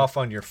fucking off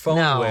on your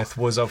phone with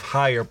was of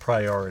higher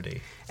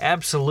priority.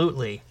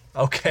 Absolutely.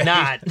 Okay.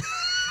 Not.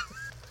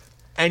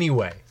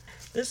 Anyway.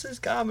 This is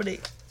comedy.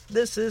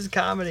 This is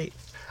comedy.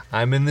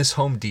 I'm in this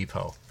Home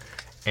Depot,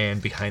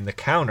 and behind the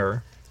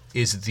counter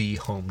is the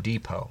Home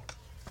Depot.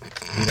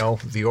 You know,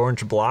 the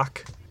orange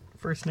block.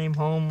 First name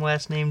Home,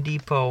 last name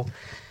Depot.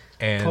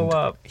 And pull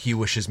up. He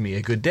wishes me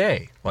a good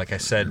day, like I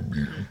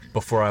said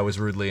before I was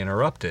rudely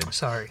interrupted.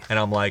 Sorry. And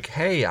I'm like,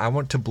 hey, I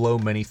want to blow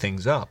many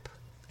things up.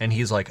 And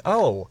he's like,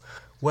 oh,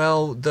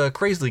 well, the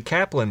Crazily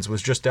Kaplan's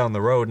was just down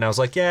the road. And I was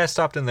like, yeah, I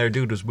stopped in there.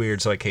 Dude was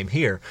weird, so I came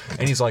here.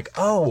 And he's like,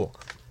 oh,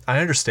 I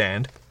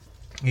understand.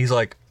 He's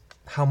like,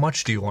 how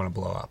much do you want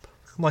to blow up?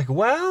 I'm like,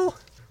 well,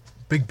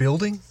 big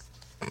building?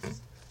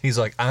 He's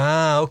like,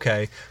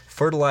 okay.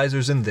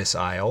 Fertilizer's in this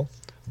aisle.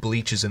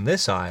 Bleach is in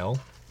this aisle.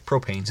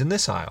 Propane's in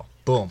this aisle.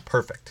 Boom,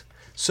 perfect.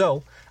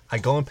 So I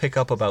go and pick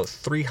up about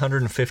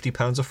 350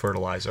 pounds of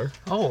fertilizer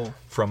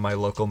from my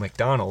local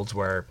McDonald's,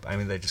 where, I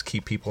mean, they just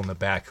keep people in the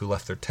back who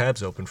left their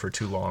tabs open for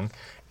too long.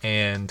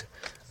 And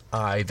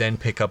I then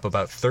pick up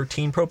about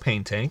 13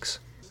 propane tanks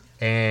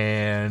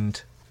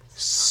and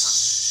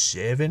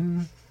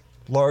 7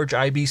 large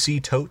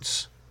IBC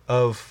totes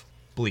of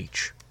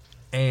bleach.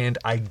 And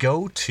I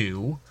go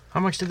to... How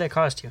much did that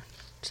cost you?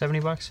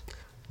 $70?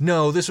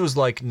 No, this was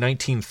like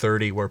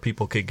 1930, where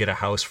people could get a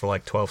house for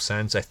like 12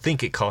 cents. I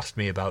think it cost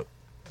me about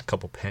a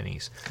couple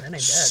pennies. That ain't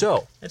bad.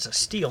 So it's a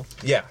steal.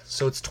 Yeah,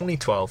 so it's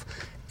 2012,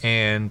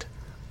 and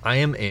I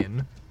am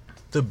in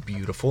the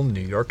beautiful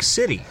New York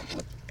City.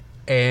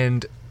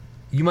 And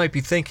you might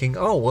be thinking,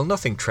 oh, well,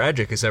 nothing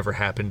tragic has ever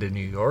happened in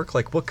New York.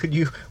 Like, what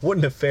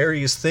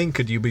nefarious thing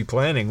could you be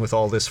planning with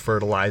all this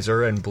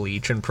fertilizer and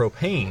bleach and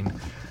propane?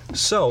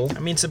 So, I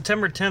mean,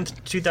 September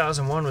 10th,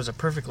 2001 was a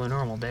perfectly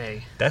normal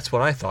day. That's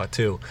what I thought,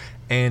 too.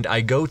 And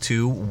I go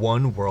to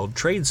One World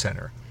Trade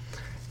Center.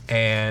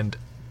 And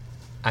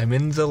I'm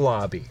in the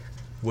lobby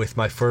with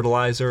my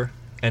fertilizer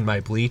and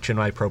my bleach and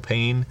my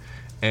propane.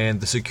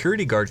 And the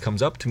security guard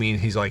comes up to me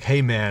and he's like,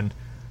 hey, man,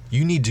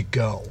 you need to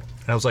go.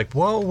 And I was like,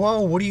 whoa,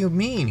 what do you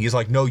mean? He's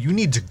like, no, you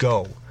need to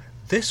go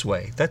this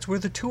way. That's where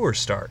the tours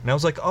start. And I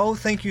was like, oh,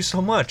 thank you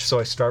so much. So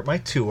I start my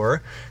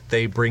tour.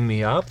 They bring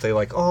me up. They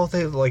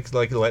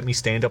let me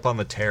stand up on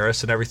the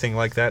terrace and everything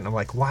like that. And I'm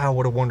like, wow,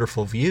 what a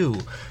wonderful view.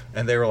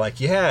 And they were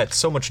like, yeah, it's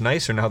so much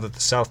nicer now that the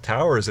South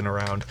Tower isn't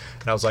around.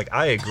 And I was like,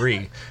 I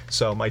agree.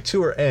 So my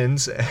tour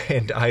ends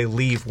and I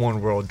leave One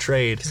World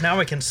Trade. Because now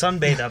we can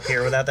sunbathe up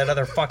here without that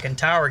other fucking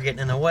tower getting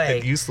in the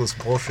way. Useless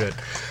bullshit.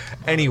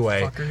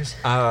 Anyway,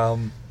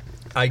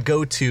 I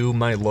go to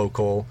my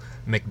local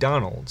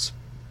McDonald's,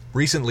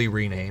 recently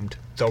renamed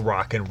the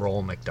Rock and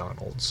Roll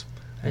McDonald's.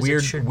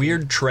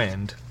 Weird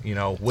trend,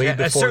 way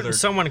before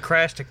someone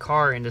crashed a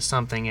car into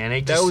something and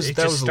it just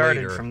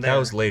started later. From there. That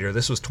was later.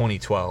 This was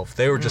 2012.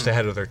 They were just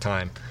ahead of their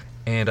time.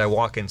 And I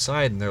walk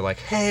inside and they're like,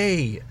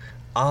 hey,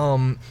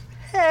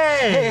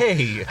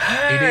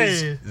 it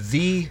is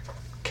the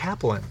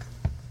Kaplan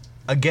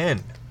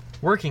again.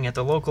 Working at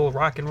the local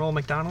Rock and Roll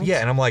McDonald's? Yeah,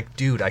 and I'm like,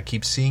 dude, I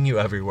keep seeing you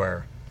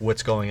everywhere.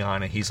 What's going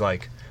on? And he's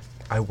like,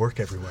 I work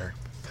everywhere.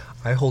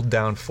 I hold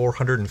down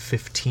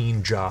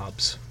 415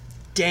 jobs.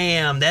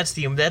 Damn, that's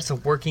the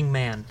working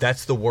man.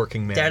 That's the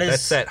working man.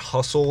 That's that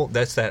hustle.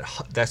 That's that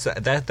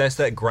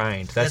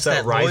grind. That's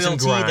that rise and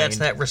grind. That's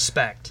that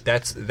respect.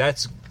 That's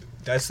that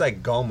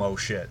Gomo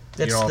shit.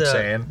 You know what I'm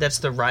saying? That's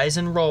the rise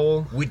and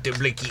roll. With the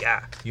blicky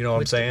eye. You know what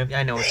I'm saying?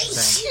 I know what you're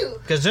saying.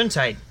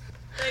 Gesundheit.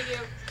 Thank you.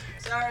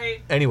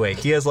 Sorry. Anyway,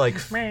 he has like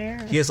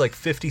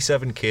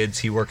 57 kids.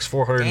 He works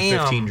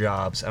 415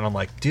 jobs, and I'm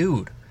like,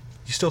 dude,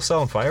 you still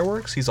selling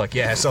fireworks? He's like,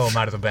 yeah, I sell them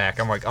out of the back.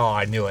 I'm like, oh,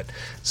 I knew it.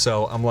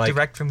 So I'm like,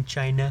 direct from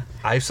China.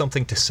 I have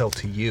something to sell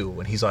to you.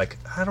 And he's like,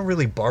 I don't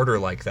really barter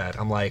like that.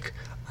 I'm like,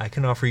 I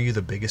can offer you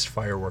the biggest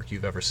firework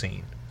you've ever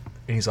seen.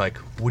 And he's like,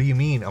 what do you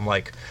mean? I'm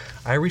like,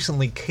 I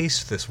recently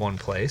cased this one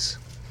place,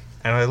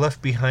 and I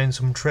left behind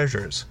some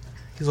treasures.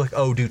 He's like,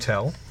 oh, do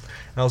tell.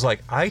 And I was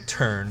like, I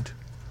turned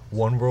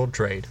One World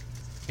Trade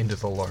into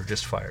the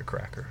largest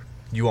firecracker.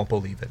 You won't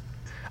believe it.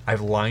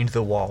 I've lined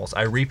the walls.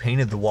 I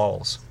repainted the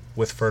walls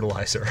with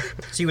fertilizer.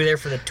 So you were there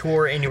for the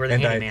tour and you were the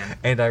handyman.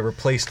 And I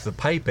replaced the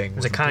piping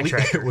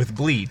with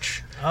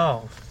bleach.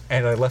 Oh.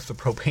 And I left the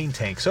propane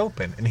tanks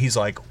open. And he's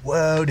like,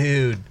 whoa,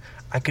 dude,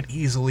 I could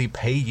easily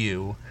pay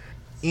you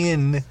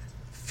in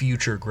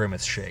future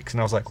Grimace shakes.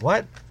 And I was like,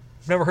 what?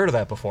 I've never heard of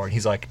that before. And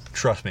he's like,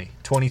 trust me,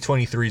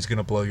 2023 is going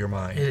to blow your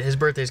mind. His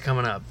birthday's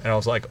coming up. And I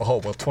was like, oh,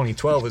 well,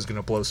 2012 is going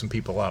to blow some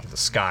people out of the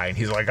sky. And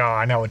he's like, oh,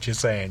 I know what you're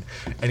saying.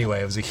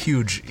 Anyway, it was a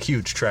huge,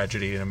 huge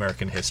tragedy in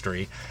American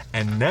history.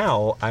 And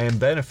now I am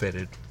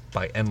benefited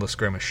by endless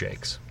Grimace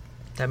shakes.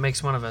 That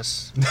makes one of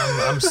us.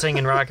 I'm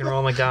singing Rock and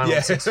Roll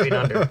McDonald 6 feet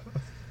under.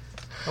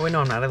 Oh, wait,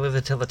 no, I'm not. I live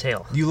to tell the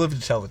tale. You lived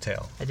to tell the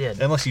tale. I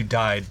did. Unless you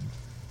died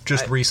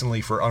just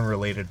recently for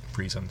unrelated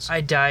reasons.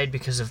 I died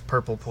because of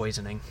purple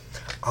poisoning.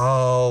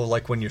 Oh,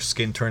 like when your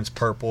skin turns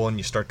purple and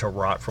you start to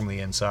rot from the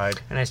inside.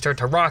 And I start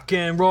to rock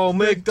and roll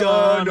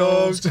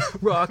McDonald's.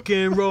 Rock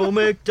and roll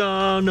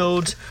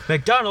McDonald's.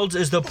 McDonald's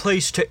is the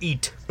place to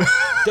eat.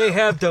 They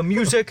have the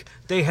music.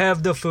 They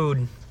have the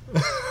food.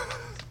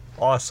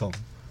 Awesome.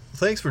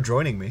 Thanks for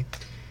joining me.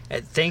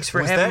 Thanks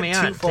for having me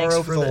on. Was that too far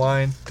over the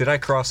line? Did I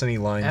cross any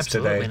lines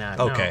today? Absolutely not.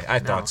 Okay, no, I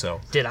thought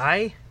so. Did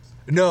I?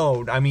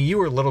 No, I mean, you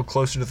were a little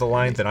closer to the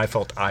line than I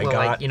felt I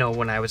got. Like,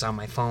 when I was on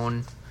my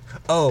phone.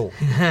 Oh,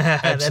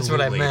 that's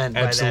what I meant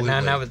by absolutely.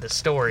 that. Not with the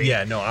story.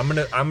 Yeah, no, I'm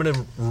gonna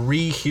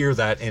rehear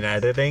that in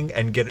editing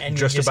and get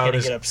just about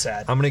as get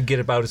upset. I'm gonna get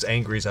about as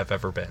angry as I've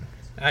ever been.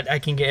 I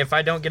can get if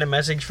I don't get a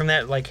message from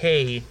that like,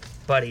 hey,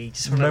 buddy,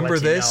 just remember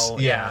let this? You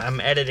know. Yeah,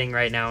 I'm editing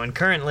right now, and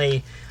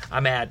currently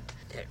I'm at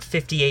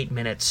 58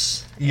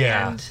 minutes.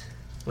 Yeah, and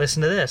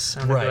listen to this.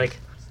 I'm gonna be like,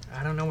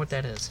 I don't know what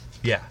that is.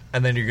 Yeah,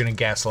 and then you're gonna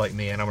gaslight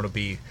me, and I'm gonna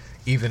be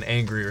even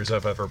angrier as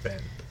I've ever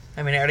been.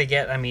 I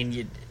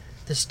mean,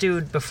 this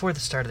dude, before the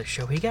start of the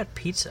show, he got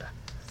pizza.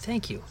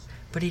 Thank you.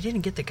 But he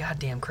didn't get the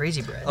goddamn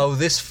crazy bread. Oh,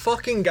 this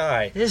fucking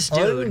guy. This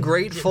dude.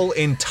 Ungrateful,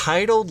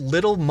 entitled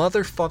little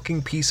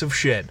motherfucking piece of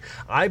shit.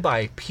 I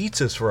buy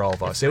pizzas for all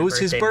of us. It was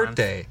his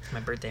birthday. My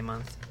birthday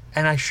month.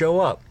 And I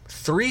show up.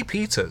 3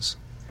 pizzas.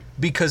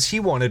 Because he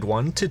wanted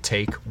one to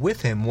take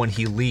with him when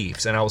he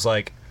leaves. And I was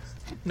like,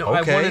 no,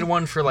 okay. I wanted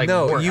one for work.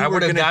 I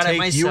would have got it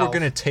myself. You were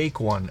going to take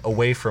one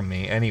away from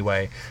me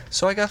anyway.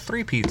 So I got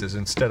 3 pizzas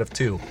instead of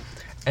 2.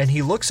 And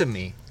he looks at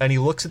me, and he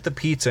looks at the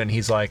pizza, and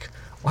he's like,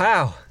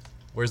 wow,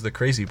 where's the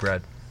crazy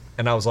bread?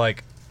 And I was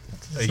like,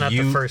 it's not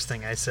the first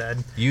thing I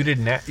said. You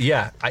didn't...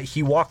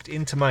 he walked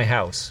into my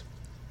house,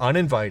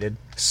 uninvited,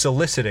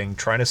 soliciting,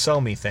 trying to sell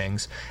me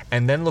things,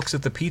 and then looks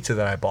at the pizza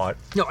that I bought.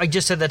 No, I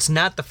just said that's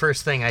not the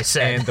first thing I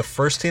said. And the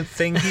first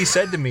thing he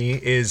said to me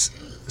is,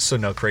 so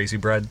no crazy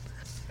bread?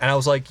 And I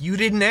was like, you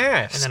didn't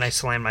ask. And then I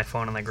slammed my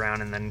phone on the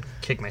ground and then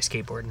kicked my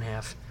skateboard in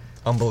half.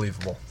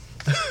 Unbelievable.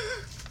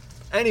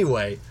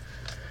 Anyway,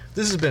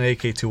 this has been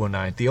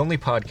AK209, the only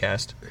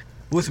podcast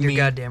with me.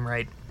 You're goddamn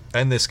right.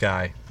 And this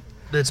guy.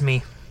 That's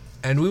me.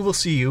 And we will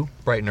see you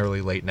bright and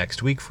early late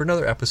next week for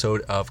another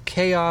episode of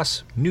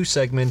Chaos, new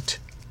segment,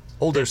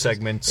 older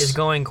segments. It's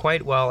going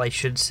quite well, I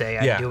should say.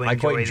 I do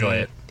enjoy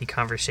it. The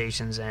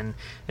conversations and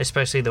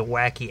especially the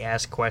wacky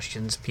ass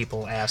questions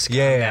people ask on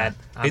that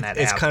app.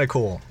 It's kind of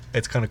cool.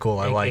 It's kind of cool.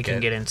 I like it. It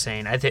can get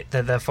insane. I think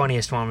the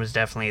funniest one was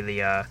definitely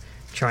the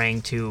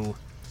trying to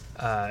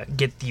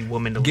get the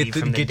woman to leave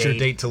from the date. Get your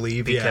date to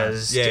leave,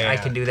 because I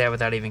can do that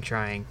without even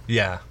trying.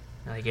 Yeah.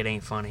 Like, it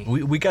ain't funny.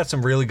 We got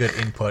some really good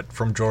input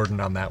from Jordan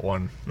on that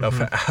one, of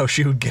how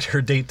she would get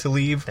her date to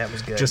leave. That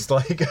was good. Just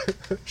like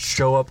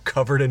show up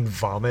covered in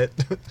vomit.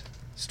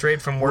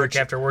 Straight from work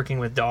after working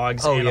with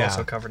dogs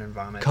also covered in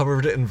vomit.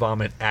 Covered in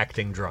vomit,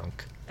 acting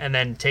drunk. And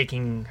then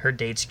taking her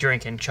date's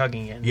drink and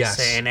chugging it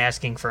and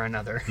asking for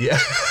another. Yeah.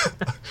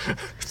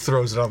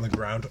 Throws it on the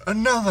ground.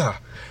 Another!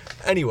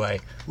 Anyway,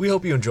 we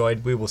hope you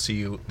enjoyed. We will see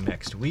you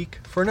next week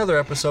for another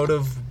episode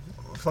of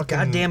fucking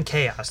goddamn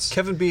chaos.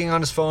 Kevin being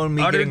on his phone,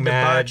 me utter getting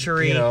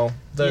debauchery, mad.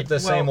 The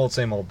same old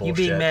bullshit. You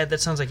being mad,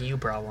 that sounds like a you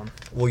problem.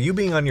 Well, you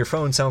being on your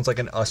phone sounds like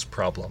an us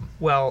problem.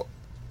 Well,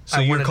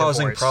 so you're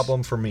causing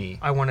problem for me.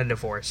 I want a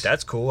divorce.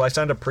 That's cool. I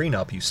signed a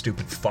prenup, you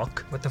stupid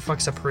fuck. What the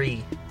fuck's a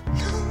pre?